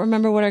 I don't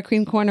remember what our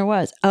Cream Corner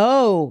was.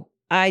 Oh,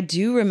 I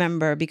do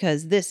remember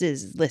because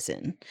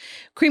listen,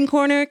 Cream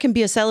Corner can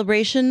be a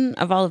celebration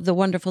of all of the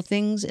wonderful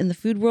things in the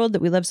food world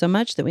that we love so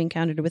much that we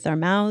encountered with our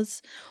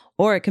mouths,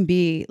 or it can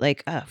be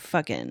like a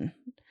fucking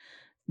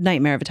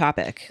nightmare of a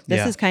topic. This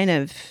Yeah. is kind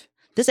of,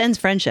 this ends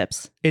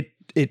friendships.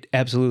 It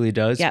absolutely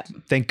does. Yeah.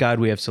 Thank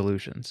God we have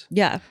solutions.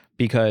 Yeah.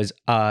 Because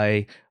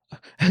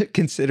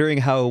considering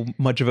how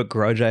much of a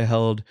grudge I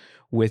held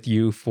with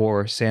you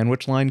for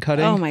sandwich line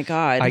cutting. Oh my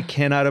God. I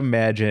cannot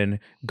imagine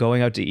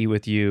going out to eat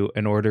with you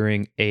and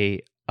ordering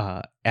a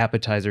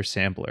appetizer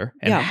sampler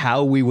and Yeah.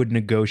 how we would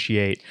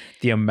negotiate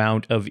the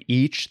amount of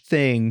each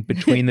thing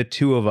between the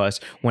two of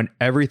us when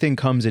everything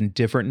comes in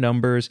different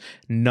numbers.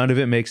 None of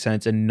it makes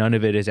sense and none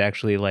of it is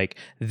actually like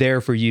there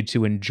for you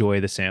to enjoy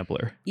the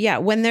sampler. Yeah,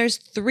 when there's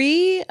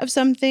 3 of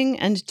something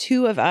and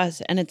 2 of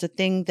us, and it's a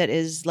thing that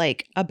is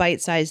like a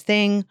bite-sized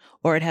thing,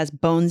 or it has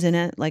bones in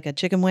it, like a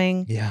chicken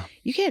wing, Yeah.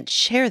 you can't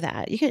share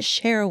that. You can't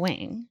share a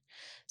wing.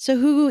 So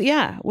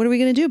what are we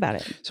going to do about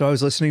it? So I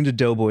was listening to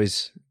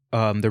Doughboys,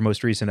 their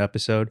most recent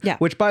episode. Yeah.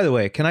 Which, by the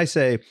way, can I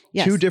say,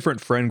 Yes. 2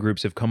 different friend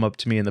groups have come up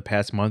to me in the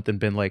past month and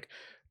been like,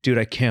 "Dude,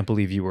 I can't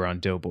believe you were on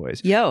Doughboys."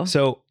 Yo.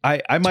 So I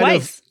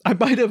Twice.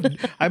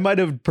 might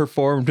have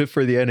performed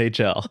for the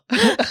NHL.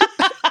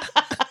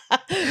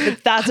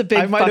 That's a big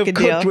I might have fucking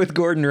cooked deal. with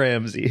Gordon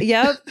Ramsay.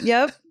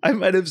 Yep. I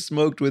might have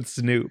smoked with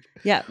Snoop.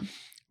 Yep.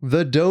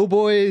 The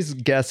Doughboys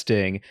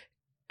guesting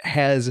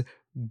has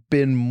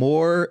been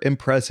more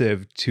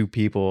impressive to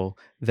people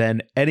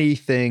than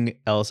anything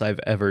else I've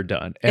ever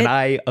done. And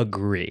I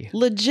agree.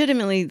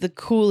 Legitimately the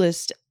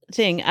coolest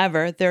thing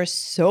ever. They're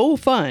so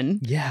fun.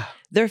 Yeah.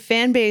 Their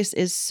fan base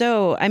is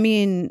so, I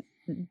mean,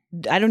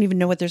 I don't even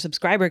know what their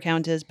subscriber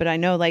count is, but I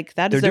know like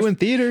that is They're doing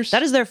theaters.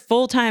 that is their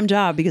full-time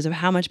job because of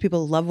how much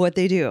people love what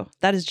they do.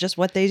 That is just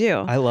what they do.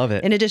 I love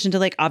it. In addition to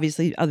like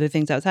obviously other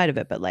things outside of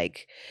it, but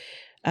like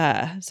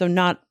so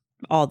not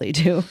all they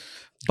do.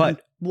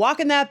 But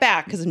Walking that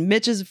back because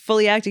Mitch is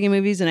fully acting in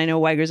movies and I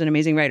know Weiger's an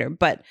amazing writer,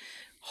 but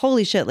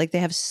holy shit, like they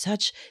have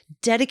such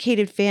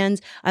dedicated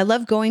fans. I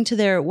love going to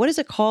their, what is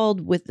it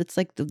called it's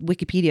like the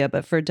Wikipedia,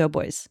 but for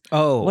Doughboys.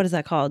 What is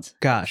that called?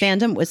 Gosh.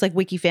 Fandom. It's like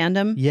Wiki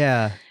Fandom.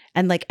 Yeah.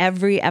 And like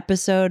every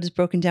episode is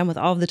broken down with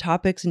all of the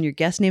topics and your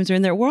guest names are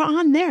in there. We're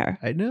on there.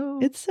 I know.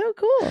 It's so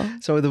cool.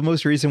 So the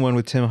most recent one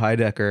with Tim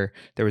Heidecker,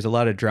 there was a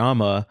lot of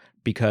drama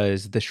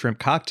because the shrimp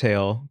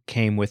cocktail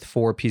came with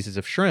 4 pieces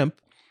of shrimp,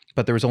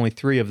 but there was only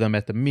 3 of them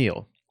at the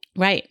meal.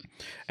 Right.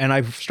 And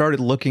I've started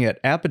looking at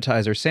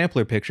appetizer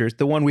sampler pictures.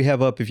 The one we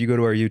have up, if you go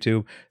to our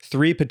YouTube,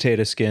 3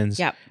 potato skins,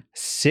 Yep.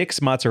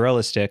 6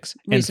 mozzarella sticks,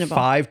 Reasonable.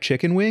 and 5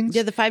 chicken wings.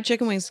 Yeah, the 5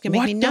 chicken wings can make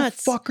what me nuts.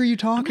 the fuck are you I'm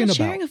talking not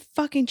about? sharing a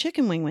fucking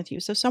chicken wing with you,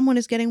 so someone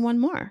is getting one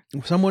more.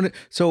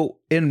 So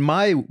in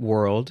my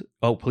world,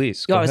 oh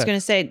please, go I was ahead. going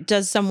to say,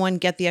 does someone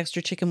get the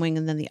extra chicken wing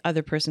and then the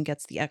other person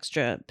gets the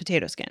extra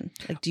potato skin?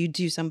 Like, do you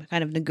do some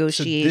kind of So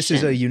negotiation? this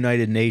is a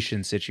United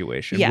Nations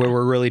situation Yeah. where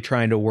we're really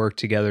trying to work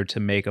together to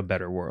make a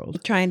better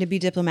world. Trying to be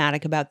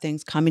diplomatic about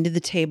things, coming to the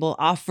table,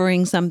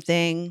 offering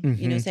something,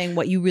 Mhm. saying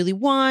what you really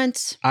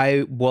want.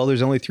 Well,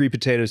 there's only 3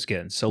 potato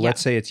skins, so Yeah.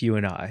 let's say it's you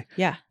and I.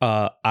 Yeah.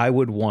 I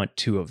would want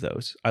 2 of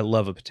those. I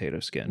love a potato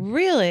skin.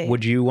 Really?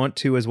 Would you want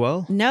 2 as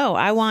well? No,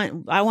 I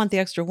want the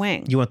extra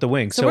wing. You want the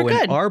wing. So So we're in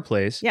good. our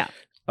place, Yeah.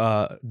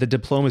 the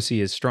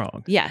diplomacy is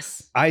strong.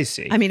 Yes. I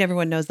see. I mean,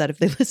 everyone knows that if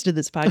they listen to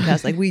this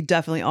podcast, like we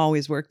definitely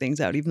always work things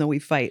out, even though we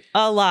fight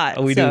a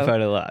lot. we do So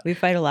fight a lot. We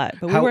fight a lot,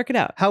 but we How- work it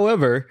out.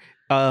 However,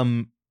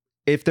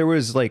 if there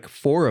was like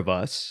 4 of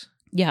us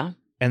Yeah.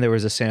 and there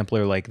was a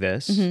sampler like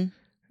this, Mhm.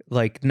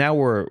 like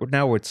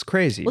now it's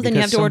crazy. Well, then you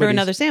have because to order somebody's-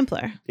 another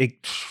sampler.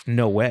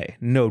 No way.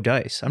 No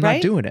dice. I'm Right?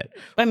 not doing it.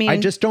 I mean, I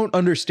just don't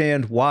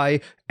understand why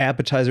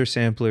appetizer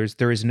samplers,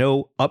 there is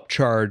no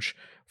upcharge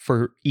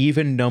for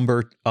even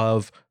number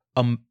of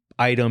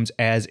items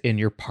as in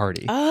your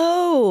party.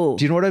 oh,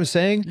 Do you know what I'm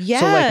saying? So like,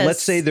 Yes.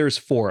 let's say there's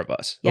 4 of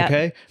us. Yeah.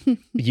 Okay.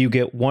 You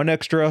get 1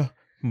 extra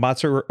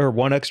mozzarella or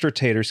 1 extra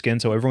tater skin.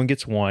 So everyone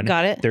gets 1.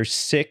 got it. There's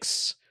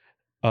 6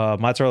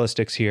 mozzarella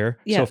sticks here.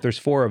 Yeah. So if there's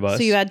 4 of us,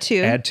 So you add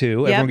 2. add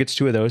 2. Yep. Everyone gets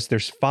 2 of those.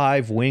 There's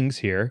 5 wings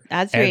here.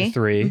 Add 3. Add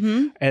 3.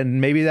 Mhm. And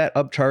maybe that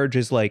upcharge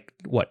is like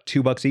what,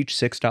 $2 each,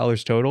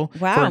 $6 total.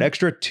 Wow. For an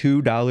extra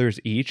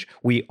 $2 each,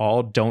 we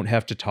all don't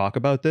have to talk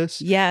about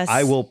this. Yes.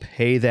 I will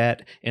pay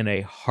that in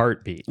a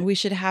heartbeat. We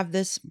should have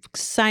this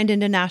signed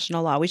into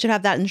national law. We should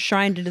have that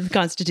enshrined into the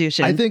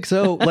Constitution. I think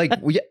so. Like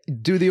we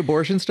do the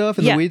abortion stuff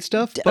and Yeah. the weed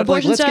stuff, but like,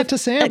 Abortion let's stuff, get to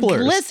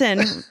samplers.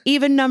 Listen,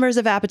 even numbers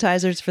of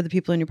appetizers for the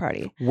people in your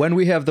party. When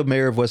we have the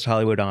mayor of West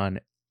Hollywood on,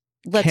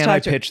 Let's can talk I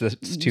to pitch this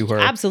to her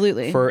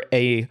Absolutely. for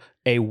a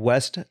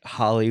West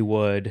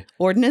Hollywood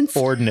Ordinance?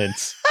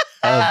 ordinance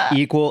of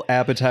equal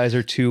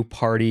appetizer to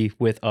party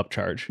with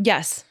upcharge?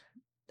 Yes.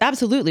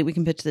 Absolutely, we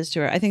can pitch this to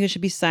her. I think it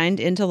should be signed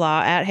into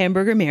law at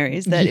Hamburger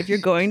Mary's that if you're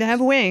going to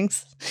have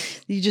wings,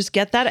 you just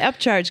get that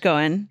upcharge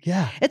going.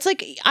 Yeah. It's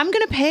like, I'm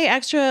going to pay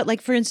extra.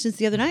 Like, for instance,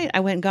 the other night,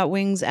 I went and got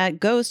wings at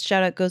Ghost.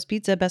 Shout out Ghost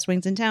Pizza, best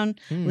wings in town,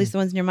 at least the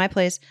ones near my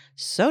place.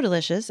 So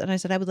delicious. And I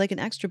said, I would like an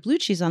extra blue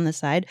cheese on this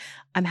side.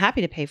 I'm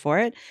happy to pay for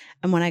it.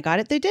 And when I got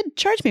it, they did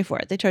charge me for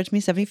it. They charged me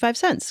 75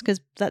 cents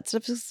because that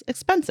stuff is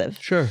expensive.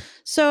 Sure.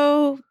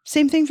 So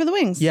same thing for the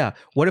wings. Yeah.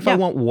 What if I Yeah.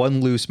 want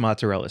one loose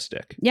mozzarella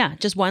stick? Yeah,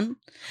 just one.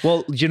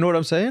 Well, do you know what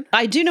I'm saying?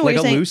 I do know what Like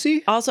you're a saying.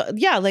 Lucy? Also,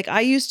 yeah, like I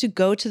used to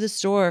go to the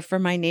store for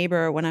my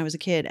neighbor when I was a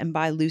kid and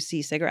buy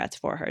Lucy cigarettes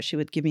for her. She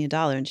would give me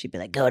 $1 and she'd be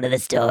like, go to the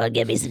store,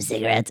 give me some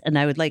cigarettes. And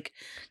I would like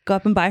go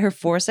up and buy her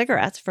 4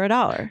 cigarettes for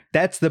 $1.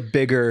 That's the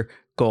bigger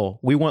goal.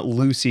 We want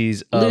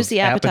Lucy's of Lucy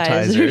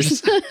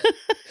appetizers.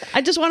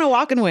 I just want a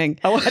walk-in wing.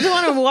 I just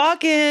want to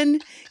walk in,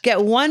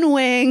 get one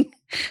wing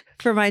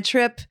for my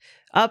trip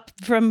up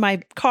from my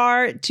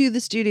car to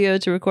the studio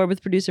to record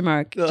with producer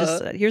Mark.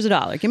 Just here's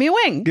 $1. Give me a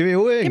wing. Give me a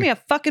wing. Give me a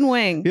fucking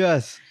wing.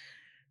 Yes.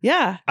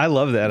 Yeah. I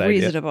love that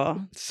idea.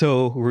 Reasonable.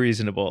 So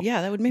reasonable.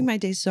 Yeah, that would make my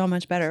day so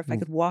much better if I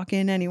could walk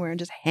in anywhere and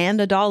just hand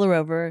 $1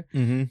 over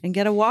Mm-hmm. and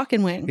get a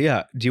walk-in wing.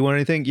 Yeah. Do you want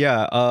anything?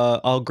 Yeah.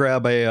 I'll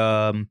grab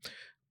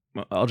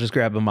I'll just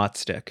grab a mozz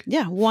stick.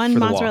 Yeah, one For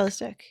the mozzarella walk.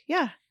 stick.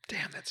 Yeah,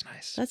 Damn, that's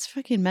nice. that's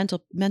fucking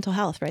mental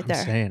health right I'm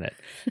there. saying it.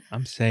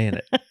 I'm saying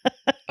it.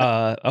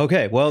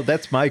 Okay. Well,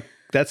 that's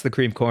the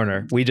cream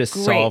corner. We just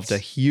Great. solved a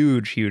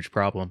huge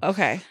problem.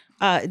 Okay.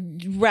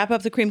 Wrap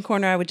up the cream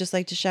corner. I would just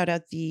like to shout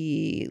out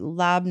the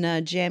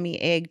labna, jammy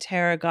egg,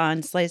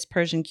 tarragon, sliced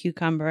Persian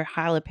cucumber,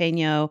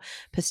 jalapeno,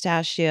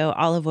 pistachio,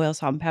 olive oil,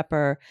 salt and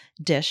pepper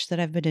dish that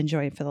I've been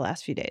enjoying for the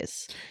last few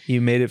days. You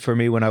made it for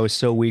me when I was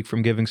so weak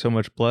from giving so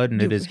much blood,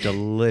 and it is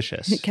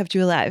delicious. It kept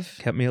you alive.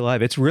 Kept me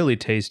alive. It's really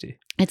tasty.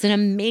 It's an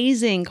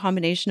amazing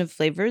combination of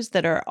flavors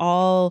that are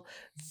all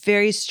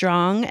very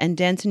strong and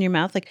dense in your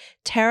mouth. Like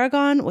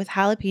tarragon with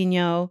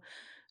jalapeno,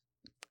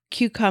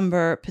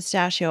 cucumber,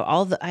 pistachio,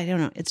 I don't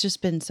know. It's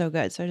just been so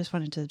good. So I just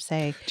wanted to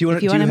say, Do you want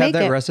if you to wanna have make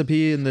that it-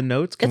 recipe in the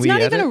notes? Can it's we not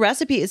add even it? a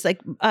recipe. It's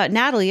like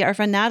Natalie, our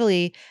friend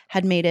Natalie,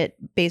 had made it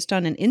based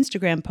on an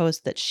Instagram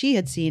post that she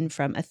had seen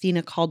from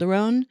Athena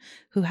Calderon,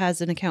 who has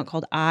an account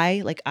called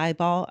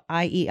Eyeball,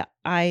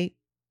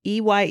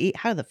 IEYE.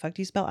 How the fuck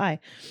do you spell I?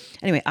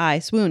 Anyway,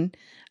 Swoon.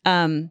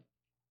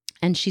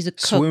 And she's a cook.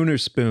 Swoon or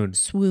spoon?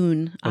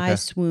 Swoon. Okay.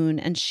 Swoon.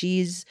 And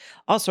she's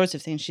all sorts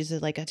of things. She's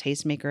like a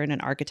tastemaker and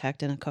an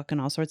architect and a cook and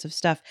all sorts of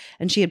stuff.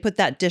 And she had put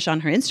that dish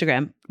on her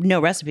Instagram,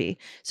 no recipe.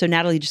 So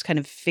Natalie just kind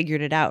of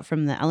figured it out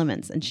from the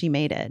elements and she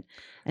made it.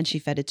 And she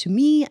fed it to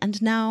me.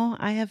 And now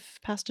I have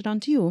passed it on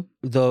to you.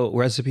 The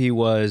recipe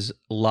was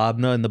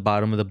labna in the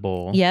bottom of the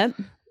bowl. Yep.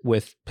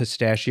 With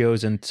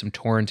pistachios and some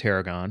torn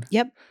tarragon.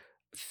 Yep.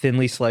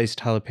 Thinly sliced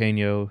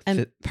jalapeno. And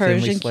thinly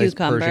Persian sliced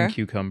cucumber. Persian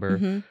cucumber.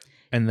 Mhm.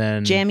 And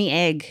then Jammy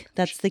egg.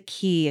 That's the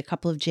key. A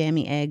couple of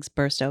jammy eggs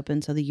burst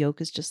open. So the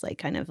yolk is just like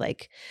kind of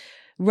like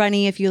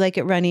runny if you like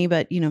it runny,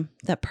 but you know,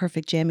 that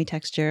perfect jammy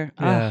texture.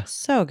 Yeah. Oh,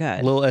 so good.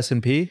 a little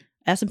S&P.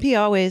 S&P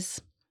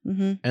always.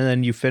 And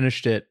then you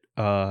finished it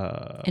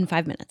In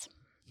 5 minutes.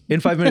 in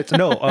 5 minutes.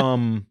 No,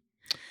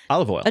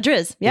 olive oil. A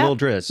drizz. A Yeah. little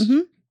drizz.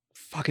 Mhm.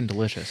 Fucking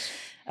delicious.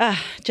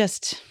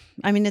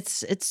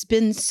 It's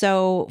been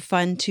so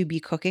fun to be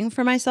cooking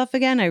for myself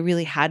again. I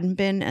really hadn't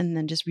been. And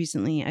then just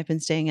recently I've been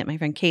staying at my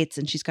friend Kate's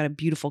and she's got a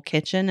beautiful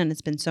kitchen. And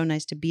it's been so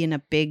nice to be in a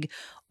big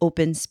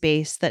open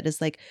space that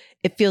is like,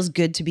 it feels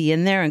good to be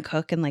in there and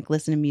cook and like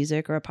listen to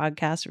music or a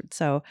podcast.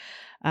 So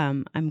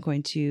I'm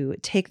going to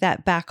take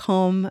that back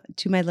home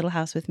to my little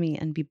house with me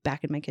and be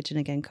back in my kitchen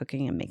again,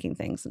 cooking and making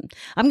things. And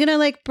I'm going to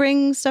like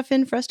bring stuff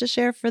in for us to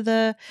share for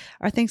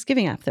our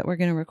Thanksgiving app that we're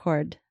going to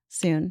record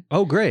soon.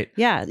 Oh, great.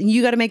 Yeah,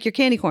 you got to make your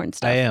candy corn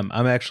stuff. I am.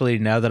 I'm actually,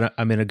 now that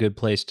I'm in a good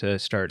place to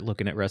start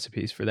looking at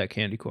recipes for that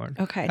candy corn.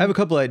 Okay. I have a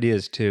couple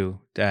ideas too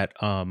that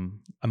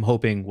I'm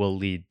hoping will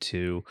lead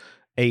to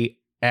a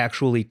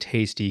actually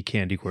tasty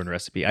candy corn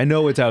recipe. I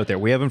know it's out there.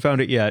 We haven't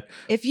found it yet.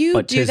 If you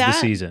but do tis the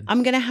that, season.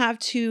 I'm going to have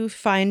to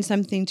find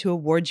something to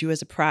award you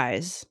as a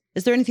prize.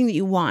 Is there anything that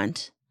you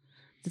want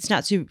that's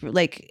not super,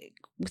 like,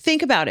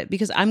 think about it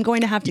because I'm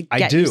going to have to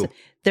get I do. you.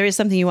 There is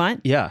something you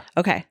want? Yeah.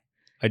 Okay.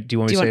 Do you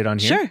want me to say it on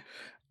here?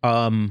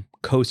 Sure.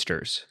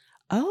 Coasters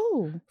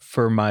Oh.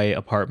 for my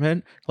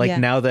apartment. Like Yeah.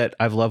 now that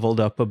I've leveled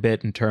up a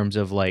bit in terms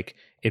of like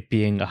it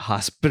being a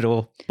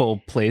hospitable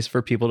place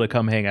for people to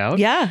come hang out.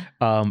 Yeah.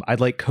 I'd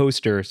like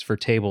coasters for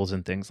tables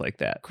and things like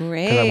that.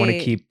 Great. Because I want to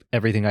keep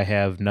everything I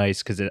have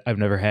nice because I've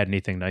never had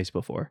anything nice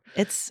before.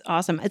 It's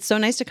awesome. It's so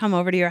nice to come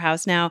over to your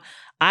house now.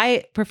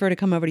 I prefer to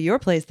come over to your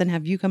place than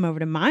have you come over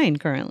to mine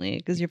currently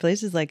because your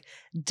place is like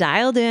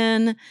dialed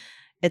in.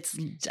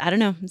 I don't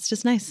know. It's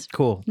just nice.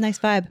 Cool. Nice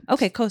vibe.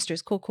 Okay,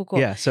 coasters. Cool.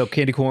 Yeah. So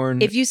candy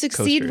corn. If you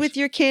succeed coasters. with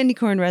your candy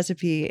corn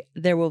recipe,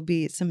 there will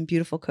be some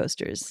beautiful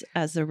coasters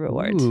as a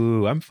reward.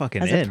 Ooh, I'm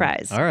fucking As in. a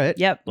prize. All right.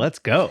 Yep. Let's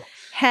go.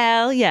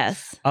 Hell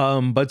yes.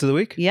 Buds of the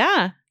week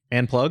Yeah.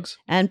 and plugs,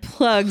 And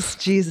plugs.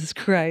 Jesus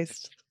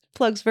Christ.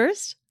 Plugs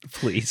first?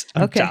 please.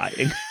 I'm Okay.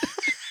 dying.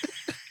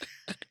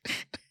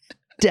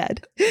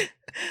 Dead.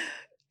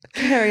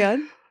 Carry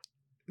on.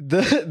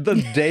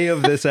 The day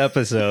of this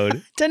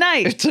episode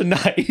Tonight,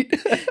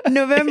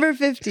 November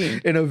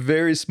 15th. in a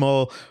very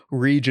small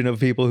region of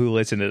people who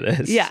listen to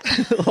this. Yeah.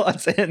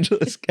 Los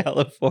Angeles,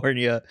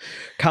 California.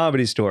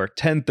 Comedy Store,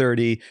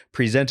 10:30,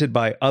 presented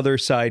by Other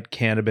Side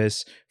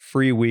Cannabis,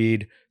 free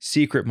weed,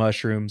 secret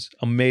mushrooms,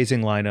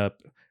 amazing lineup.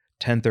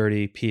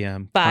 10:30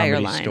 p.m. Fire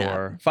Comedy lineup.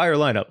 Store. Fire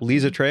lineup.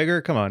 Lisa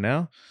Traeger, come on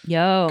now.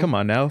 Yo. Come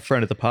on now,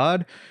 friend of the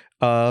pod.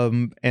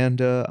 I'm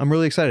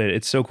really excited.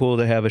 It's so cool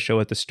to have a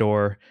show at the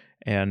store,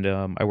 and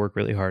I work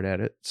really hard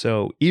at it.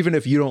 So even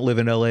if you don't live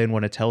in LA and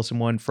want to tell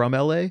someone from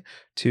LA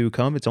to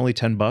come, it's only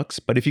 $10.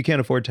 But if you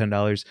can't afford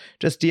 $10,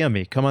 just DM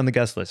me. Come on the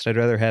guest list. I'd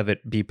rather have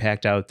it be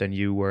packed out than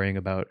you worrying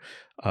about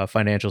a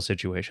financial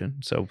situation.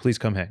 So please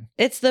come hang.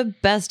 It's the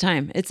best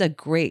time. It's a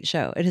great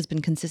show. It has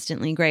been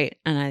consistently great,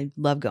 and I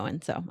love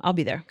going. So I'll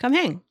be there. Come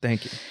hang.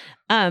 Thank you.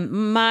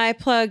 My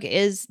plug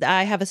is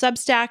I have a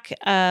Substack,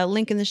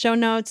 link in the show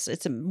notes.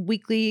 It's a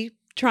weekly,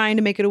 trying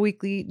to make it a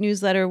weekly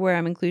newsletter where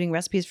I'm including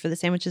recipes for the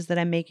sandwiches that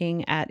I'm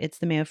making at It's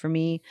the Mayo for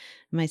Me,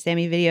 my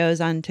Sammy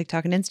videos on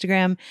TikTok and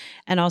Instagram,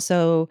 and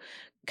also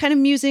kind of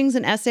musings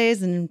and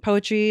essays and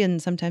poetry.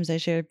 And sometimes I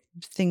share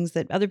things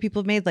that other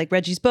people have made, like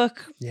Reggie's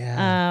book,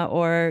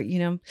 or,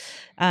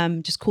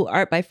 just cool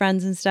art by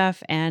friends and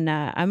stuff. And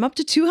I'm up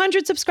to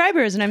 200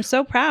 subscribers and I'm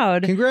so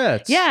proud.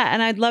 Congrats. Yeah.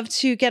 And I'd love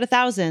to get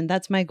 1,000.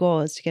 That's my goal,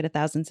 is to get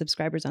 1,000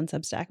 subscribers on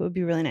Substack. It would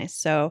be really nice.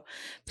 So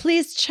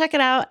please check it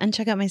out and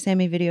check out my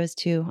Sammy videos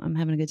too. I'm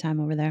having a good time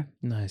over there.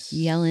 Nice.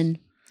 Yelling.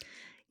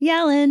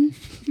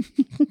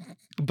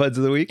 Buds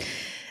of the week?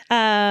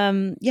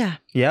 Yeah.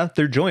 Yeah,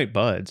 they're joint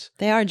buds.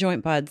 They are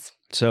joint buds.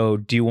 So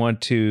do you want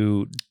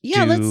to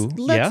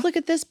let's look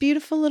at this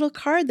beautiful little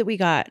card that we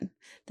got.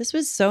 This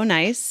was so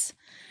nice.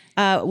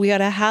 We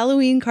got a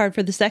Halloween card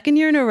for the second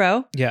year in a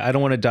row. Yeah, I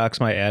don't want to dox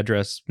my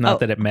address. Not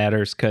that it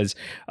matters, because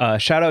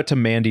shout out to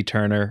Mandy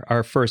Turner,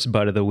 our first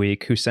bud of the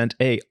week, who sent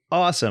a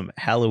awesome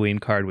Halloween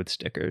card with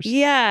stickers.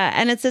 Yeah,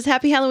 and it says,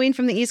 "Happy Halloween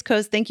from the East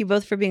Coast. Thank you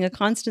both for being a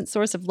constant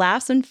source of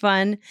laughs and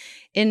fun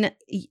in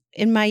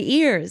my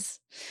ears.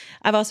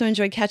 I've also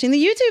enjoyed catching the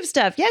YouTube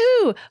stuff.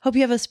 Yahoo! Hope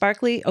you have a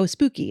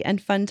spooky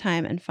and fun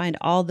time and find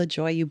all the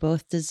joy you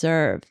both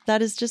deserve."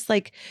 That is just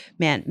like,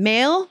 man,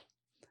 mail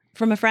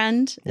from a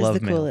friend is Love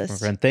the mail coolest. from a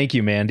friend. Thank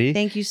you, Mandy.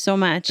 Thank you so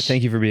much.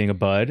 Thank you for being a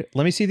bud.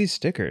 Let me see these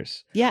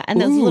stickers. Yeah, and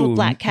those little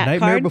black cat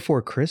Nightmare card.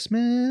 Before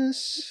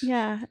Christmas.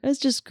 Yeah, it was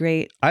just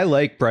great. I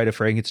like Bride of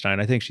Frankenstein.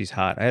 I think she's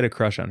hot. I had a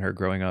crush on her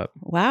growing up.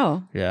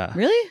 Wow. Yeah.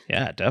 Really?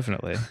 Yeah,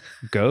 definitely.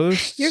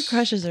 Ghosts. Your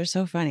crushes are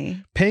so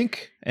funny.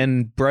 Pink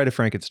and Bride of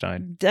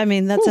Frankenstein. I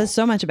mean, that says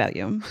so much about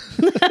you.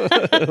 We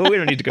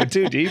don't need to go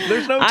too deep.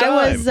 There's no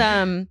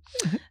time.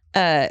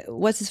 I was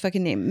what's his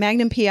fucking name?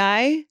 Magnum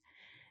PI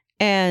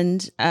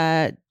and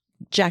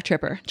Jack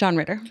Tripper, John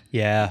Ritter.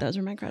 Yeah. Those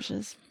are my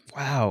crushes.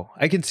 Wow.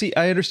 I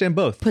understand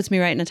both. Puts me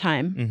right in a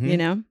time,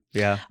 Mhm.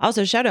 Yeah.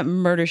 Also, shout out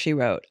Murder, She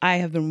Wrote. I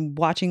have been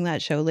watching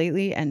that show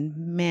lately, and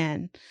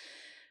man,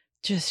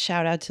 just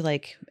shout out to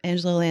like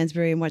Angela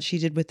Lansbury and what she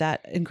did with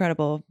that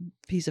incredible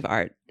piece of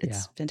art.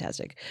 It's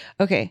fantastic.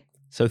 Okay.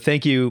 So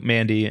thank you,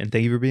 Mandy, and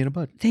thank you for being a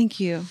bud. Thank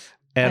you.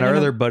 And our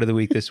other bud of the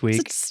week this week.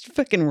 It's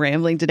fucking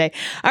rambling today.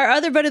 Our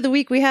other bud of the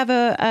week, we have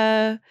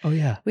we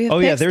have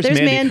pics.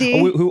 There's Mandy.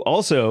 Who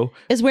also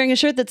is wearing a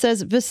shirt that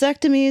says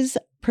 "Vasectomies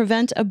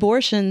prevent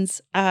abortions,"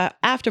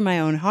 after my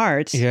own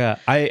heart. Yeah,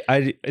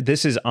 I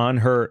this is on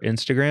her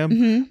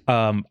Instagram.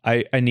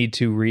 I need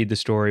to read the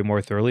story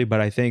more thoroughly, but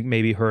I think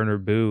maybe her and her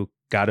boo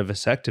got a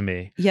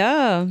vasectomy.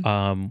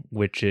 Yeah.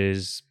 Which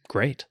is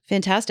great.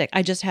 Fantastic.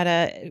 I just had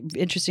a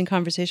interesting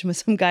conversation with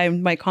some guy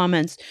in my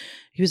comments.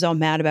 He was all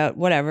mad about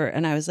whatever.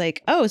 And I was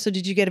like, "Oh, so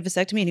did you get a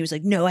vasectomy?" And he was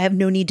like, "No, I have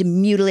no need to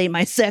mutilate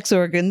my sex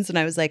organs." And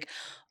I was like,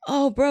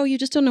 "Oh, bro, you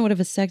just don't know what a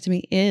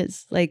vasectomy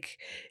is. Like,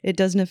 it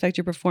doesn't affect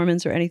your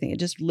performance or anything. It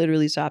just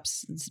literally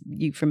stops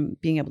you from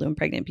being able to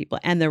impregnate people.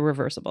 And they're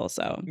reversible.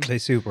 So They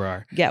super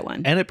are. Get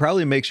one. And it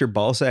probably makes your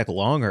ball sack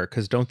longer,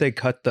 because don't they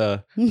cut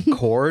the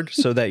cord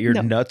so that your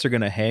nuts are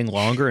going to hang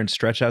longer and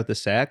stretch out the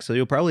sack? So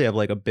you'll probably have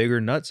like a bigger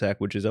nut sack,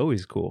 which is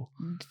always cool.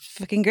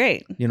 Fucking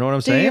great. You know what I'm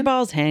Do saying? your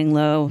balls hang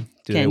low?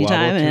 Do they Can you wobble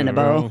time to in a and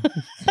bow? fro?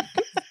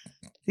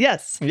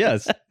 Yes.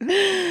 Yes.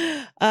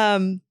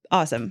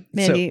 Awesome.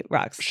 Mandy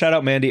rocks. Shout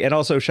out Mandy, and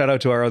also shout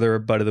out to our other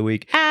bud of the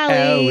week,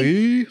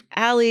 Allie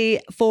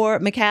for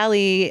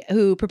McCallie,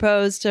 who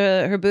proposed to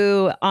her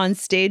boo on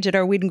stage at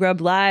our Weed and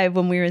Grub Live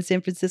when we were in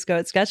San Francisco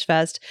at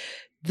Sketchfest.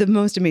 The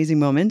most amazing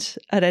moment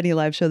at any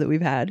live show that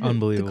we've had.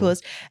 Unbelievable. The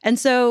coolest. And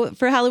so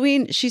for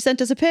Halloween, she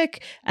sent us a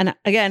pic. And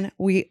again,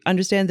 we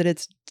understand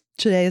that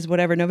today is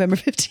whatever, November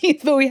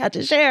 15th, but we had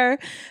to share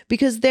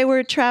because they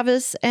were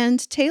Travis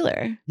and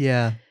Taylor.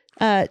 Yeah.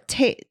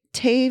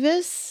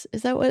 Tavis,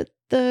 is that what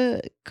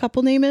the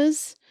couple name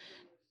is?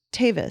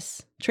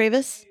 Travis.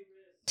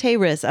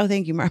 Oh,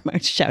 thank you,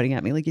 Mark's shouting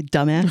at me like you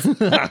dumbass.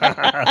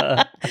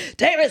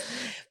 Tavis.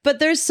 But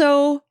they're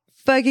so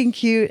fucking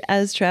cute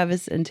as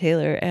Travis and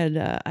Taylor, and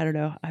I don't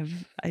know.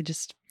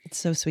 It's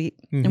so sweet.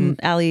 And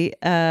Allie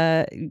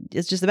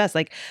is just the best.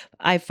 Like,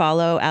 I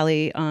follow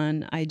Allie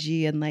on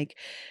IG, and like,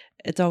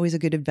 it's always a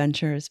good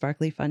adventure, a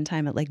sparkly fun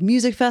time at like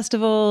music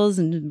festivals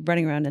and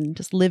running around and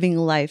just living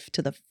life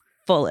to the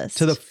fullest.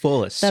 To the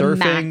fullest. The Surfing,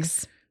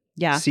 max.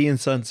 Yeah. seeing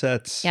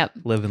sunsets, Yep.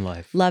 living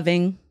life.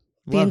 Loving,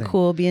 being Loving.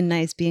 cool, being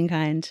nice, being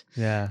kind.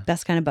 Yeah.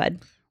 Best kind of bud.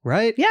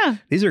 Right? Yeah,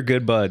 These are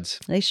good buds.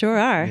 they sure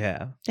are.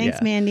 Yeah. Thanks,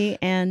 yeah. Mandy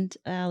and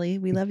Allie.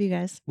 We love you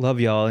guys. Love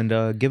y'all, and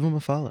give them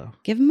a follow.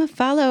 Give them a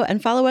follow and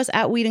follow us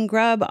at Weed and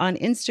Grub on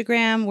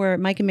Instagram. We're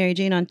Mike and Mary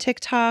Jane on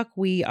TikTok.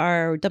 We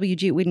are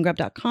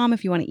wg@weedandgrub.com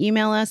if you want to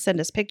email us, send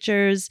us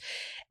pictures,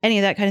 any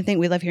of that kind of thing.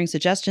 We love hearing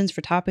suggestions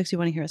for topics you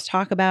want to hear us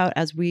talk about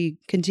as we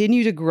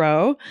continue to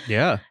grow.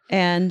 Yeah.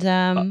 And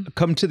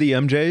Come to the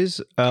MJs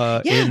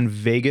Yeah. in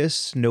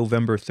Vegas,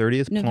 November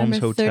 30th, November Palms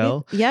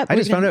Hotel. 30th. Yep. I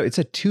just found out it's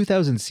a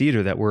 2,000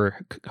 seater that we're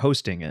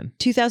hosting in.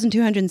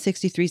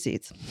 2,263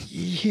 seats.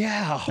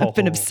 Yeah. I've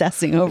been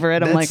obsessing over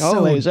it. I'm like, That's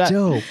holy so shit.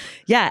 dope.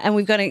 Yeah, and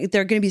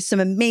there are going to be some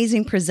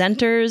amazing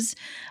presenters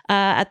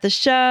at the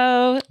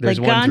show, There's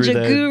like one through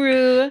Ganja the-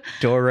 Guru,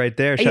 Door right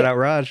there. Shout out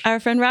Raj. our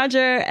friend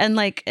Roger, and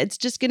like it's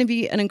just going to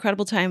be an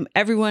incredible time.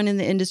 Everyone in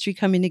the industry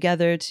coming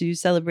together to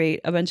celebrate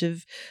a bunch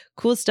of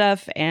cool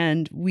stuff,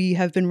 and we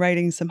have been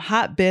writing some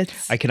hot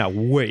bits. I cannot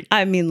wait.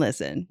 I mean,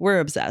 listen, we're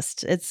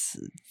obsessed. It's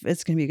going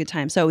to be a good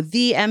time. So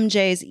the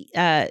MJs,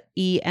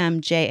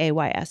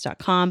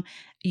 EMJAYS.com.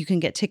 You can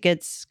get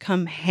tickets.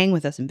 Come hang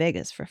with us in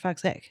Vegas, for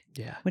fuck's sake.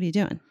 Yeah. What are you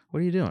doing?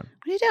 What are you doing?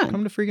 What are you doing?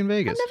 Come to freaking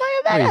Vegas. Come to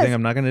fucking What, you Vegas. think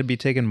I'm not going to be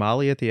taking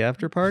Molly at the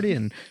after party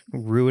and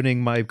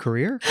ruining my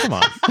career? Come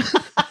on.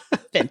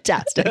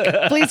 Fantastic.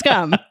 Please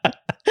come.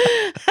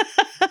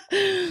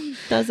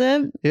 Does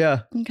it?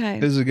 Yeah. Okay.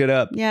 This is a good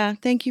up. Yeah.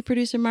 Thank you,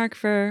 producer Mark,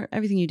 for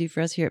everything you do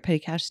for us here at Petty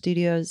Cash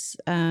Studios.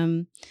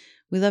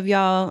 We love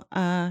y'all.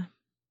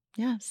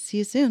 Yeah. See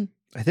you soon.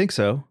 I think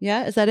so.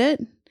 Yeah. Is that it?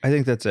 I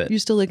think that's it. You're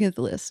still looking at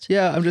the list.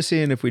 Yeah. I'm just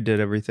seeing if we did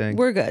everything.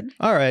 We're good.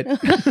 All right.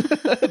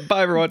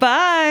 Bye, everyone.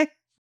 Bye.